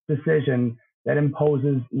decision that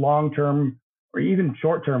imposes long-term or even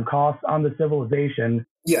short-term costs on the civilization.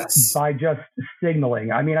 Yes. By just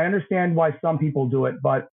signaling. I mean, I understand why some people do it,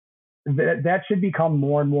 but that should become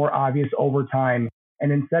more and more obvious over time.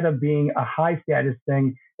 And instead of being a high status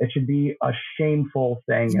thing, it should be a shameful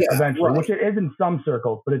thing eventually, right. Which it is in some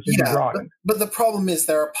circles, but it should be broadened. But the problem is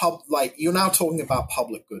there are you're now talking about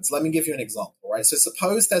public goods. Let me give you an example, right? So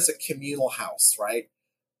suppose there's a communal house, right?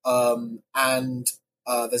 And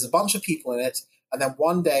there's a bunch of people in it. And then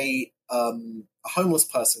one day, a homeless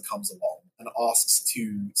person comes along and asks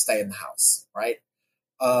to stay in the house, right?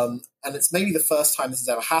 And it's maybe the first time this has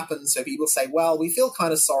ever happened. So people say, well, we feel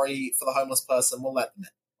kind of sorry for the homeless person. We'll let them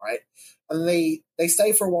in, right? And they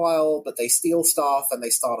stay for a while, but they steal stuff and they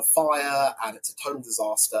start a fire and it's a total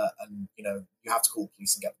disaster. And, you have to call the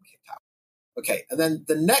police and get them kicked out. Okay. And then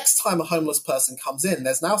the next time a homeless person comes in,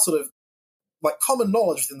 there's now sort of like common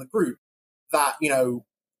knowledge within the group that,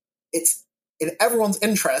 it's in everyone's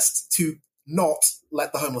interest to not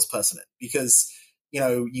let the homeless person in because,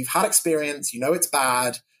 you've had experience, it's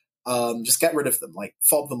bad, just get rid of them, like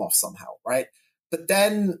fob them off somehow, right? But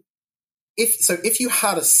then if you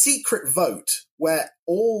had a secret vote where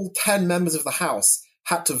all 10 members of the house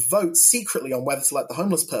had to vote secretly on whether to let the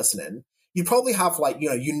homeless person in, you probably have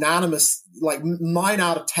unanimous, 9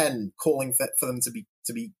 out of 10 calling for them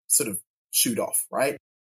to be sort of shooed off, right?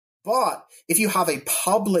 But if you have a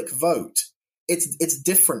public vote, it's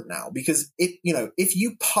different now because if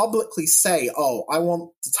you publicly say, oh, I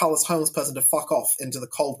want to tell this homeless person to fuck off into the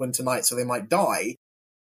cold winter night so they might die,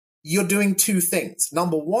 you're doing two things.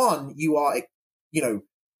 Number one, you are,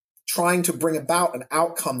 trying to bring about an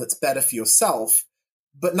outcome that's better for yourself.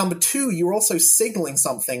 But number two, you're also signaling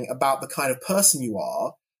something about the kind of person you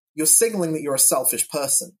are. You're signaling that you're a selfish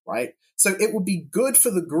person, right? So it would be good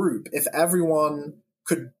for the group if everyone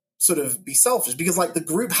could sort of be selfish, because like the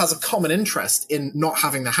group has a common interest in not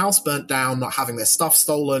having their house burnt down, not having their stuff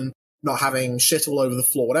stolen, not having shit all over the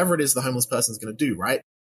floor, whatever it is the homeless person's going to do, right?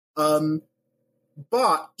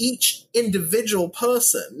 But each individual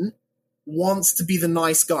person wants to be the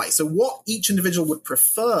nice guy. So what each individual would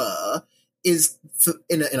prefer is,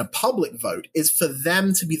 in a public vote, is for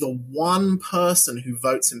them to be the one person who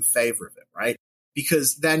votes in favor of it, right?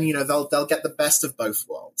 Because then, they'll get the best of both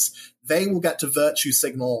worlds. They will get to virtue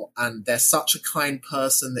signal, and they're such a kind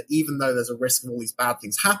person that even though there's a risk of all these bad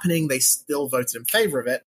things happening, they still voted in favor of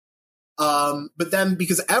it. But then,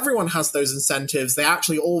 because everyone has those incentives, they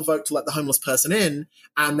actually all vote to let the homeless person in,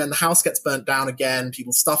 and then the house gets burnt down again,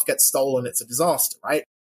 people's stuff gets stolen, it's a disaster, right?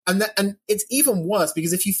 And it's even worse,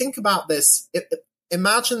 because if you think about this,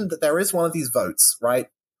 imagine that there is one of these votes, right?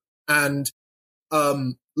 And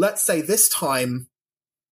let's say this time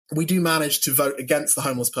we do manage to vote against the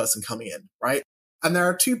homeless person coming in, right? And there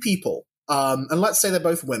are two people, and let's say they're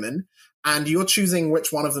both women, and you're choosing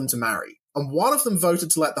which one of them to marry. And one of them voted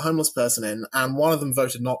to let the homeless person in, and one of them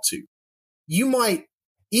voted not to. You might,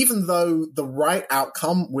 even though the right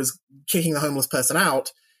outcome was kicking the homeless person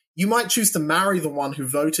out, you might choose to marry the one who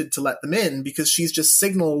voted to let them in, because she's just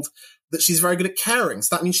signaled that she's very good at caring.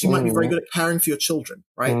 So that means she might be very good at caring for your children,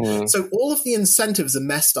 right? So all of the incentives are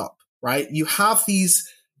messed up, right? You have these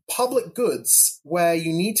public goods where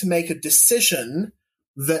you need to make a decision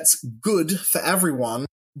that's good for everyone,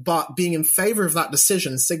 but being in favor of that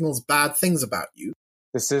decision signals bad things about you.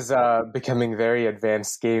 This is becoming very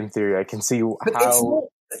advanced game theory. I can see But how...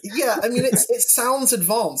 Yeah, I mean, it sounds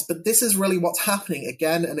advanced, but this is really what's happening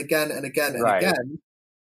again and again and again and again.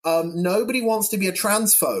 Nobody wants to be a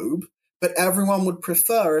transphobe, but everyone would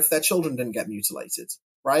prefer if their children didn't get mutilated,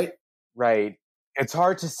 right? Right. It's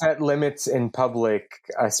hard to set limits in public,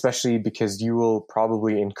 especially because you will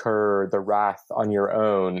probably incur the wrath on your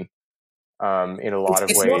own in a lot of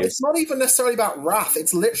ways. It's not even necessarily about wrath.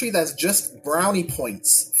 It's literally there's just brownie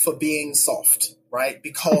points for being soft, right?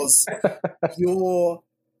 Because you're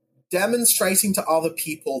demonstrating to other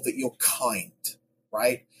people that you're kind,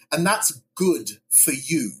 right? And that's good for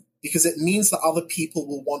you, because it means that other people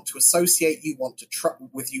will want to associate you, want to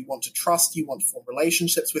with you, want to trust you, want to form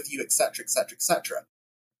relationships with you, etc., etc., etc.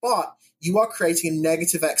 But you are creating a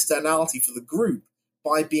negative externality for the group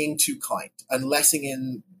by being too kind and letting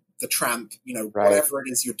in the tramp, whatever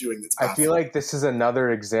it is you're doing that's bad. I feel like this is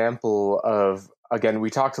another example of, again,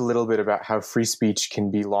 we talked a little bit about how free speech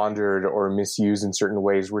can be laundered or misused in certain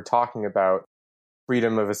ways. We're talking about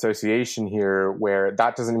freedom of association here, where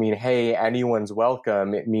that doesn't mean, hey, anyone's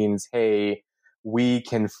welcome. It means, hey, we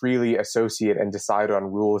can freely associate and decide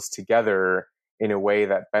on rules together in a way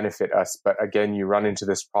that benefit us. But again, you run into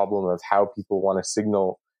this problem of how people want to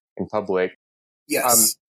signal in public.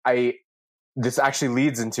 Yes. This actually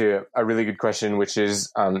leads into a really good question, which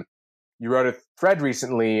is, you wrote a thread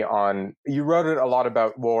recently you wrote it a lot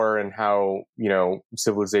about war and how,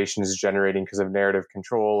 civilization is generating because of narrative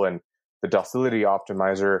control and the docility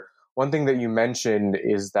optimizer. One thing that you mentioned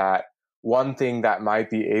is that one thing that might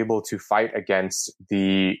be able to fight against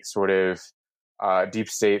the sort of deep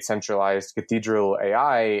state centralized cathedral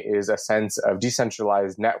AI is a sense of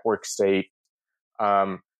decentralized network state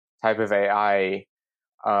type of AI.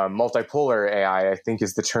 Multipolar AI, I think,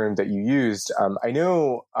 is the term that you used. I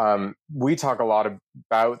know we talk a lot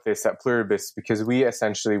about this at Pluribus because we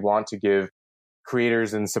essentially want to give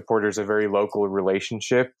creators and supporters a very local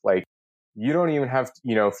relationship. Like, you don't even have to,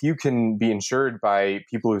 if you can be insured by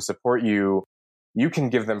people who support you, you can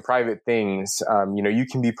give them private things. You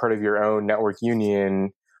can be part of your own network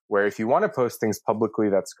union where if you want to post things publicly,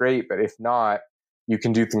 that's great. But if not, you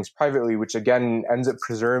can do things privately, which again ends up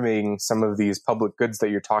preserving some of these public goods that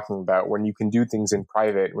you're talking about, when you can do things in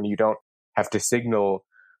private, when you don't have to signal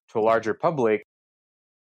to a larger public.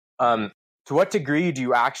 To what degree do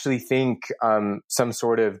you actually think some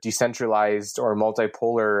sort of decentralized or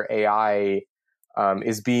multipolar AI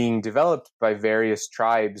is being developed by various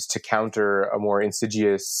tribes to counter a more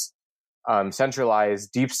insidious,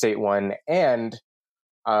 centralized deep state one? And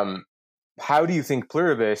how do you think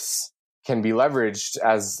Pluribus can be leveraged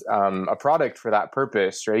as a product for that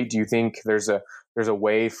purpose, right? Do you think there's a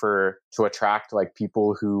way to attract like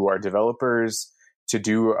people who are developers to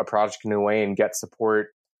do a project in a way and get support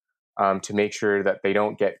to make sure that they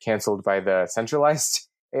don't get canceled by the centralized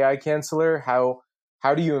AI canceller?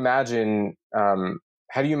 How do you imagine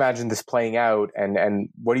this playing out, and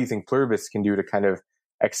what do you think Pluribus can do to kind of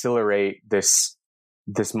accelerate this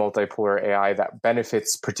multipolar AI that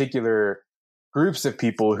benefits particular groups of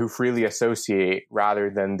people who freely associate rather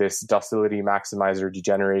than this docility maximizer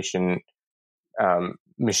degeneration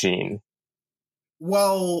machine?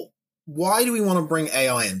 Well, why do we want to bring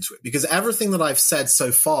AI into it? Because everything that I've said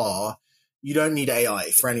so far, you don't need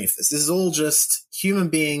AI for any of this. This is all just human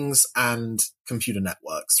beings and computer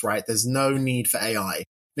networks, right? There's no need for AI.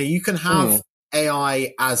 Now, you can have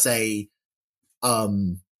AI as a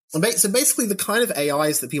so basically the kind of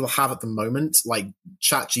AIs that people have at the moment, like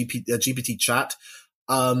GPT chat,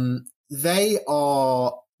 they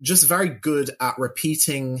are just very good at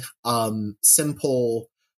repeating simple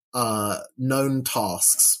known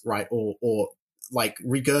tasks, right? Or like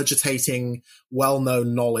regurgitating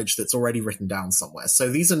well-known knowledge that's already written down somewhere. So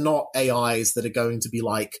these are not AIs that are going to be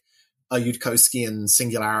like a Yudkowskian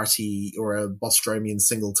singularity or a Bostromian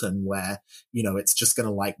singleton where, you know, it's just going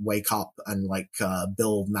to like wake up and like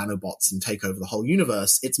build nanobots and take over the whole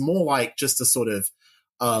universe. It's more like just a sort of,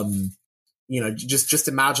 just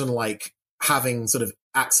imagine like having sort of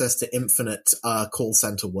access to infinite call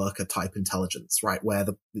center worker type intelligence, right? Where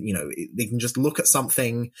they can just look at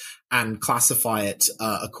something and classify it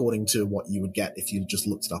according to what you would get if you just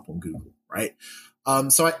looked it up on Google, right?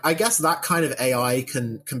 So I guess that kind of AI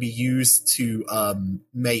can be used to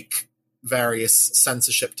make various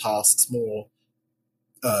censorship tasks more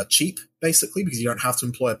cheap, basically, because you don't have to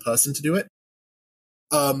employ a person to do it.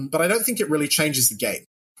 But I don't think it really changes the game,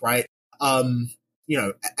 right?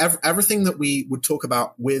 Everything that we would talk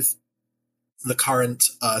about with the current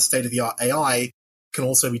state-of-the-art AI can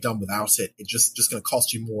also be done without it. It's just going to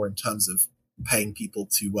cost you more in terms of paying people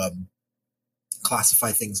to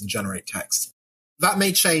classify things and generate text. That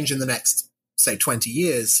may change in the next, say, 20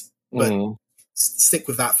 years, but stick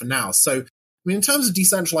with that for now. So, I mean, in terms of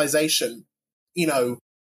decentralization, I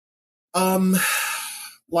was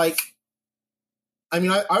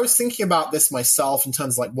thinking about this myself in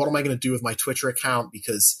terms of like, what am I going to do with my Twitter account?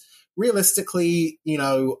 Because realistically,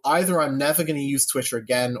 either I'm never going to use Twitter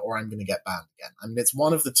again or I'm going to get banned again. I mean, it's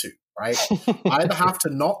one of the two, right? I either have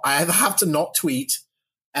to not tweet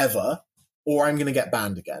ever or I'm going to get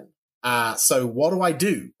banned again. So what do I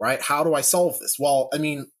do, right? How do I solve this? Well, I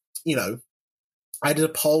mean, I did a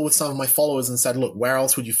poll with some of my followers and said, look, where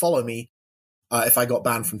else would you follow me if I got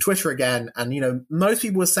banned from Twitter again? And, most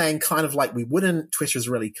people were saying kind of like we wouldn't. Twitter's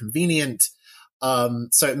really convenient. So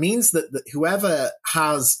it means that whoever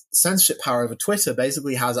has censorship power over Twitter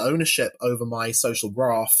basically has ownership over my social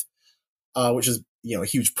graph, which is, a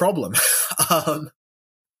huge problem.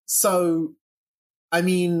 So, I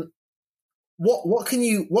mean, what can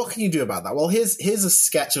you do about that? Well, here's a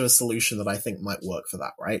sketch of a solution that I think might work for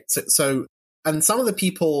that, right? So and some of the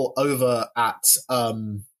people over at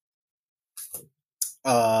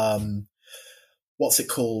what's it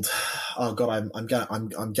called? Oh God, I'm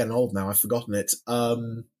getting old now. I've forgotten it.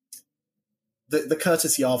 The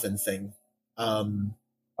Curtis Yarvin thing.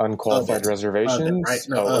 Unqualified reservations? Urbit, right?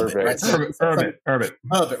 No, Urbit, right?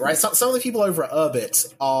 Urbit, right? Some of the people over at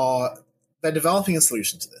Urbit they're developing a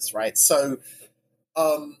solution to this, right? So,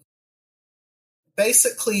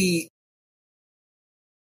 basically,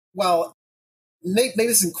 well, maybe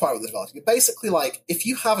this isn't quite what they're developing, but basically, like, if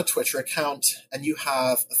you have a Twitter account and you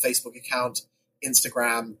have a Facebook account,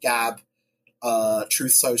 Instagram, Gab,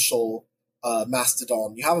 Truth Social,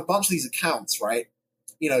 Mastodon, you have a bunch of these accounts, right?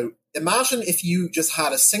 Imagine if you just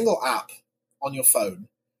had a single app on your phone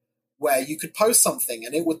where you could post something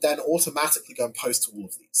and it would then automatically go and post to all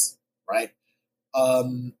of these. Right?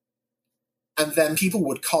 And then people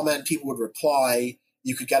would comment, people would reply,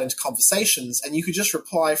 you could get into conversations, and you could just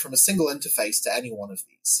reply from a single interface to any one of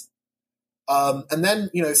these. And then,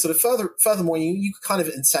 sort of furthermore, you could kind of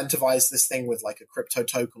incentivize this thing with like a crypto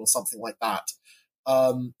token or something like that.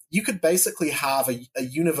 You could basically have a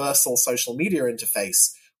universal social media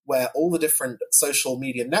interface where all the different social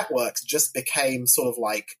media networks just became sort of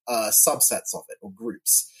like subsets of it or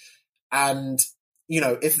groups. And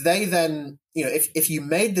if they then, if you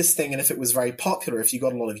made this thing and if it was very popular, if you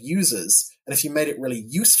got a lot of users, and if you made it really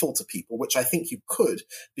useful to people, which I think you could,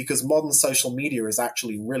 because modern social media is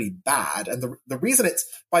actually really bad. And the reason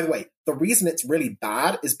by the way, the reason it's really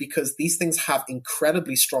bad is because these things have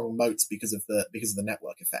incredibly strong moats because of the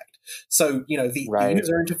network effect. So, the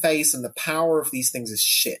user interface and the power of these things is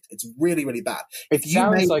shit. It's really, really bad. It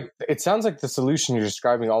sounds like the solution you're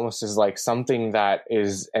describing almost is like something that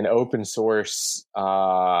is an open source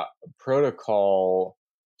protocol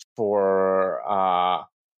for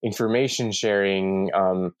information sharing,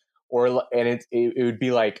 and it would be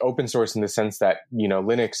like open source in the sense that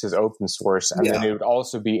Linux is open source, and then it would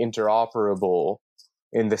also be interoperable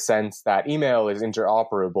in the sense that email is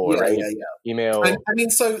interoperable, right? Email. I mean,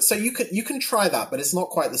 so you can try that, but it's not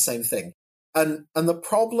quite the same thing. And the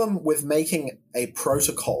problem with making a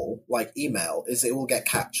protocol like email is it will get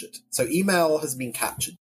captured. So email has been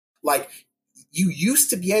captured. Like, you used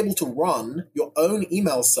to be able to run your own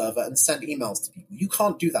email server and send emails to people. You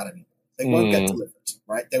can't do that anymore. They won't get delivered,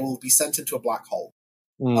 right? They will be sent into a black hole.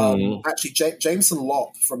 Actually, Jameson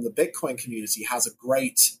Lopp from the Bitcoin community has a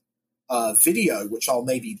great video, which I'll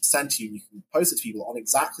maybe send to you and you can post it to people, on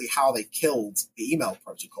exactly how they killed the email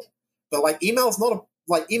protocol. But like, email's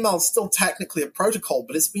still technically a protocol,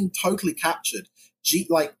 but it's been totally captured.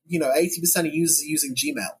 80% of users are using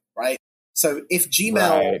Gmail, right? So if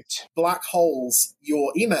Gmail black holes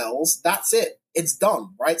your emails, that's it. It's done,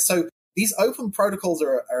 right? So these open protocols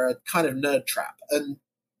are a kind of nerd trap. And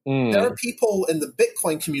there are people in the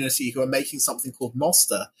Bitcoin community who are making something called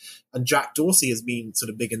Nostr, and Jack Dorsey has been sort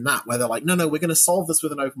of big in that, where they're like, no, we're going to solve this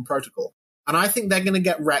with an open protocol. And I think they're going to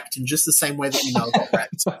get wrecked in just the same way that email got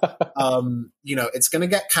wrecked. It's going to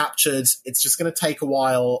get captured. It's just going to take a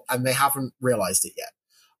while, and they haven't realized it yet.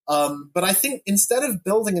 But I think instead of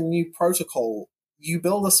building a new protocol, you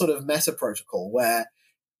build a sort of meta protocol where,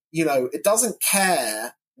 it doesn't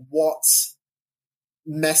care what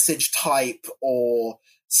message type or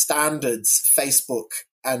standards Facebook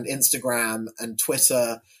and Instagram and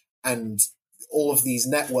Twitter and all of these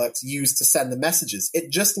networks use to send the messages. It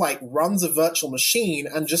just runs a virtual machine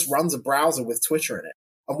and just runs a browser with Twitter in it.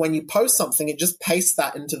 And when you post something, it just pastes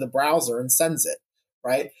that into the browser and sends it,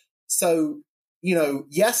 right? So,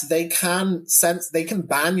 yes, they can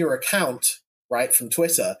ban your account, right, from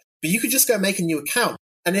Twitter, but you could just go make a new account.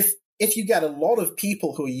 And if you get a lot of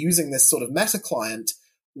people who are using this sort of meta client,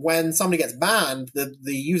 when somebody gets banned,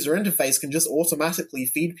 the user interface can just automatically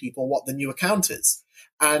feed people what the new account is.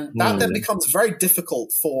 And that then becomes very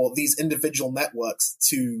difficult for these individual networks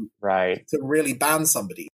to really ban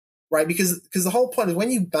somebody, right? Because the whole point is,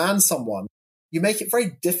 when you ban someone, you make it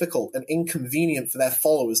very difficult and inconvenient for their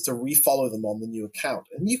followers to refollow them on the new account.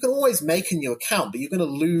 And you can always make a new account, but you're going to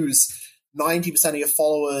lose 90% of your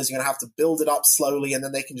followers. You're going to have to build it up slowly, and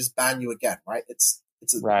then they can just ban you again, right? It's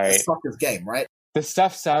a sucker's game, right? This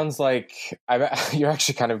stuff sounds like you're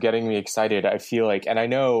actually kind of getting me excited. I feel like, and I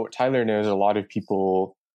know Tyler knows a lot of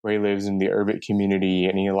people where he lives in the Urbit community,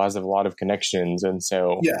 and he has a lot of connections. And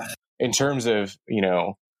so in terms of,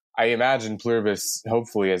 I imagine Pluribus,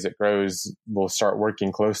 hopefully as it grows, will start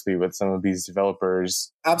working closely with some of these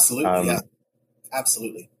developers. Absolutely.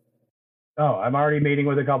 Absolutely. Oh, I'm already meeting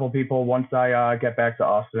with a couple people once I get back to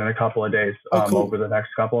Austin in a couple of days, cool. Over the next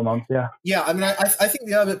couple of months. Yeah. Yeah. I mean, I think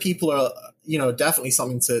the other people are, definitely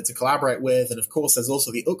something to collaborate with. And of course, there's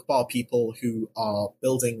also the Uqbar people who are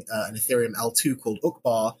building an Ethereum L2 called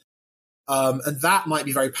Uqbar. And that might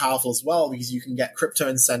be very powerful as well, because you can get crypto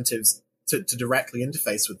incentives to directly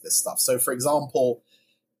interface with this stuff. So for example,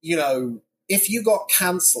 if you got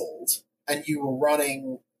canceled and you were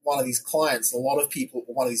running one of these clients, one of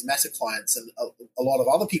these meta clients, and a lot of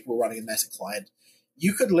other people were running a meta client,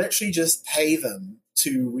 you could literally just pay them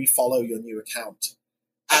to refollow your new account.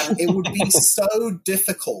 And it would be so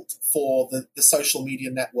difficult for the social media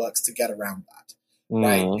networks to get around that,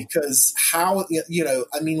 right? Because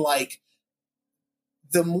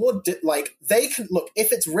the more they can look,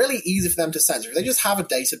 if it's really easy for them to censor, if they just have a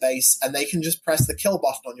database and they can just press the kill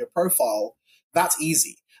button on your profile, that's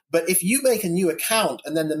easy. But if you make a new account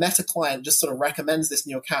and then the meta client just sort of recommends this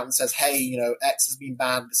new account and says, hey, X has been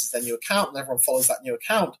banned, this is their new account, and everyone follows that new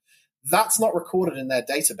account, that's not recorded in their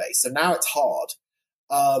database. So now it's hard.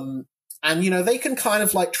 And they can kind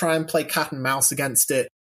of try and play cat and mouse against it.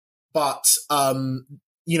 But,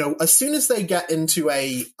 as soon as they get into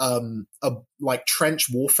a trench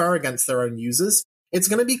warfare against their own users, it's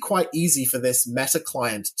going to be quite easy for this meta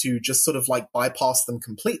client to just sort of bypass them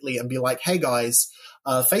completely and be like, hey guys,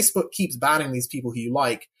 Facebook keeps banning these people who you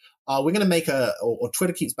like. We're going to make or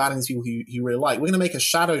Twitter keeps banning these people who you really like. We're going to make a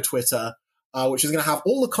shadow Twitter, which is going to have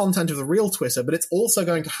all the content of the real Twitter, but it's also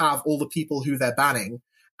going to have all the people who they're banning.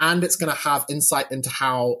 And it's going to have insight into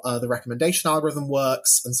how the recommendation algorithm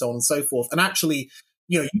works and so on and so forth. And actually,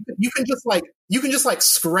 you can just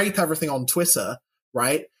scrape everything on Twitter,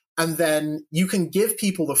 right? And then you can give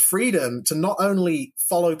people the freedom to not only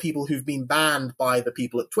follow people who've been banned by the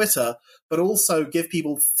people at Twitter, but also give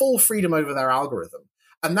people full freedom over their algorithm.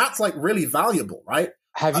 And that's really valuable, right?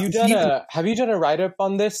 Have you done a write-up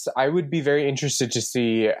on this? I would be very interested to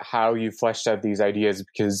see how you fleshed out these ideas,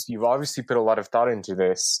 because you've obviously put a lot of thought into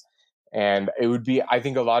this. And it would be, I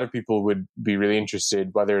think a lot of people would be really interested,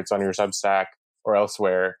 whether it's on your Substack or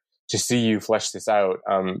elsewhere, to see you flesh this out,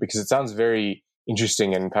 because it sounds very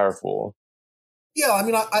interesting and powerful. Yeah, I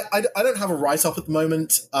mean, I don't have a write-up at the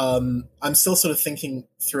moment. I'm still sort of thinking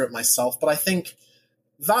through it myself, but I think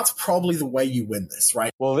that's probably the way you win this,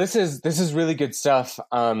 right? Well, this is really good stuff.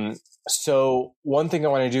 So one thing I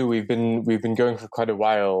want to do, we've been going for quite a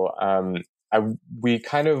while. we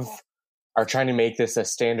kind of are trying to make this a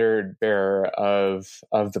standard bearer of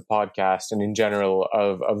the podcast and in general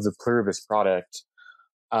of the Pluribus product.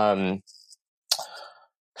 Kind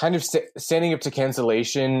of standing up to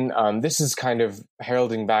cancellation. This is kind of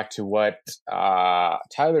heralding back to what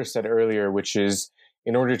Tyler said earlier, which is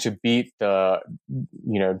in order to beat the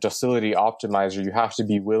docility optimizer, you have to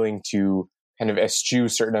be willing to kind of eschew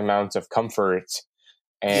certain amounts of comfort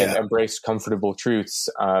and embrace comfortable truths.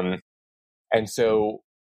 And so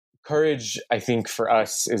courage, I think, for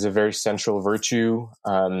us is a very central virtue.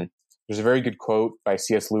 There's a very good quote by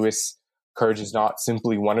C.S. Lewis: "Courage is not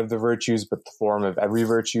simply one of the virtues, but the form of every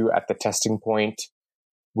virtue at the testing point,"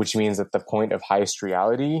 which means at the point of highest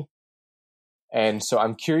reality. And so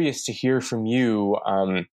I'm curious to hear from you.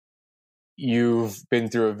 You've been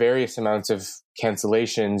through various amounts of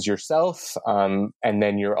cancellations yourself, and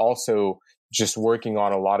then you're also just working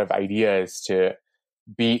on a lot of ideas to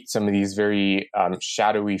beat some of these very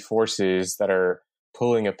shadowy forces that are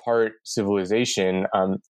pulling apart civilization.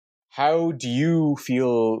 How do you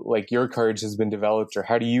feel like your courage has been developed, or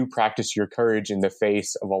how do you practice your courage in the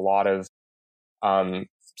face of a lot of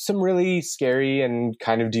some really scary and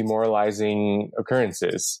kind of demoralizing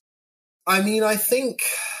occurrences? I mean, I think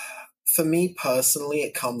for me personally,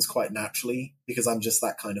 it comes quite naturally because I'm just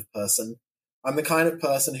that kind of person. I'm the kind of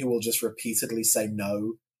person who will just repeatedly say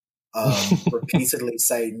no. Repeatedly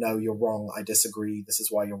say, no, you're wrong, I disagree, this is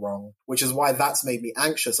why you're wrong, which is why that's made me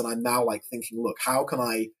anxious. And I'm now like thinking, look, how can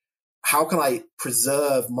I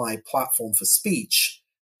preserve my platform for speech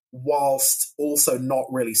whilst also not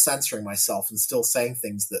really censoring myself and still saying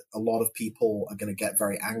things that a lot of people are going to get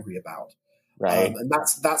very angry about. Right. And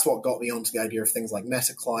that's what got me onto the idea of things like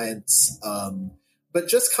meta clients. But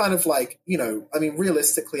just kind of like, I mean,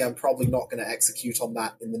 realistically, I'm probably not going to execute on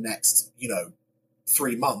that in the next,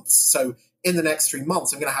 3 months. So in the next 3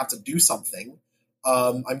 months, I'm going to have to do something.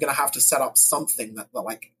 I'm going to have to set up something that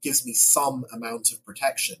like gives me some amount of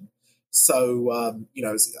protection. So,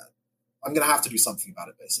 I'm going to have to do something about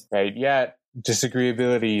it, basically. Right. Yeah.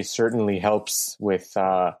 Disagreeability certainly helps with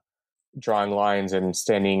drawing lines and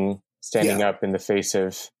standing up in the face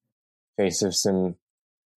of some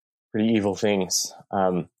pretty evil things.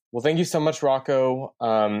 Well, thank you so much, Rocco.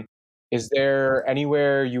 Is there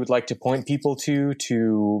anywhere you would like to point people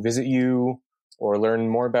to visit you or learn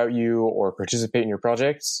more about you or participate in your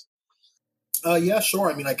projects? Yeah,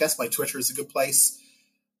 sure. I mean, I guess my Twitter is a good place,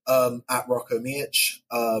 at Rocco Miech.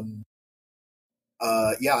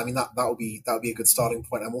 Yeah, I mean, that would be a good starting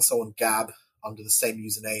point. I'm also on Gab under the same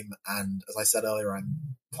username. And as I said earlier,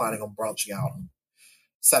 I'm planning on branching out and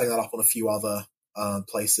setting that up on a few other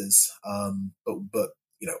places. But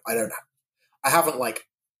I haven't like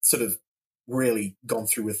sort of really gone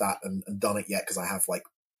through with that and done it yet because I have like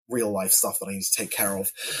real life stuff that I need to take care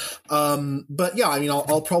of. But yeah, I mean,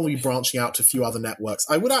 I'll probably be branching out to a few other networks.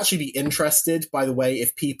 I would actually be interested, by the way,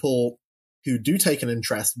 if people who do take an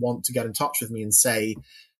interest want to get in touch with me and say,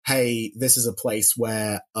 hey, this is a place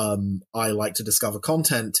where I like to discover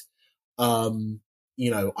content.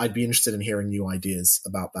 I'd be interested in hearing new ideas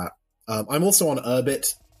about that. I'm also on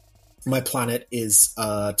Urbit. My planet is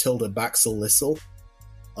Tilda Baxel Lissel,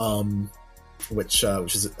 which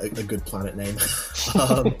is a good planet name.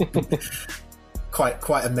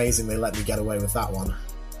 Quite amazing they let me get away with that one.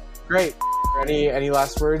 Great. Any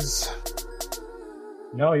last words?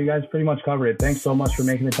 No, you guys pretty much covered it. Thanks so much for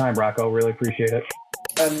making the time, Rocco. Really appreciate it.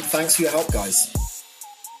 And thanks for your help, guys.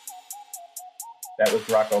 That was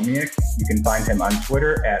Rocco Miech. You can find him on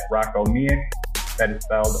Twitter at Rocco Miech. That is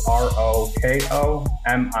spelled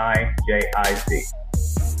ROKOMIJIC.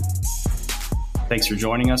 Thanks for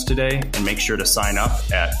joining us today, and make sure to sign up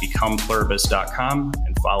at becomepluribus.com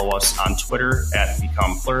and follow us on Twitter at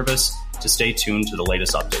becomepluribus to stay tuned to the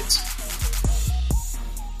latest updates.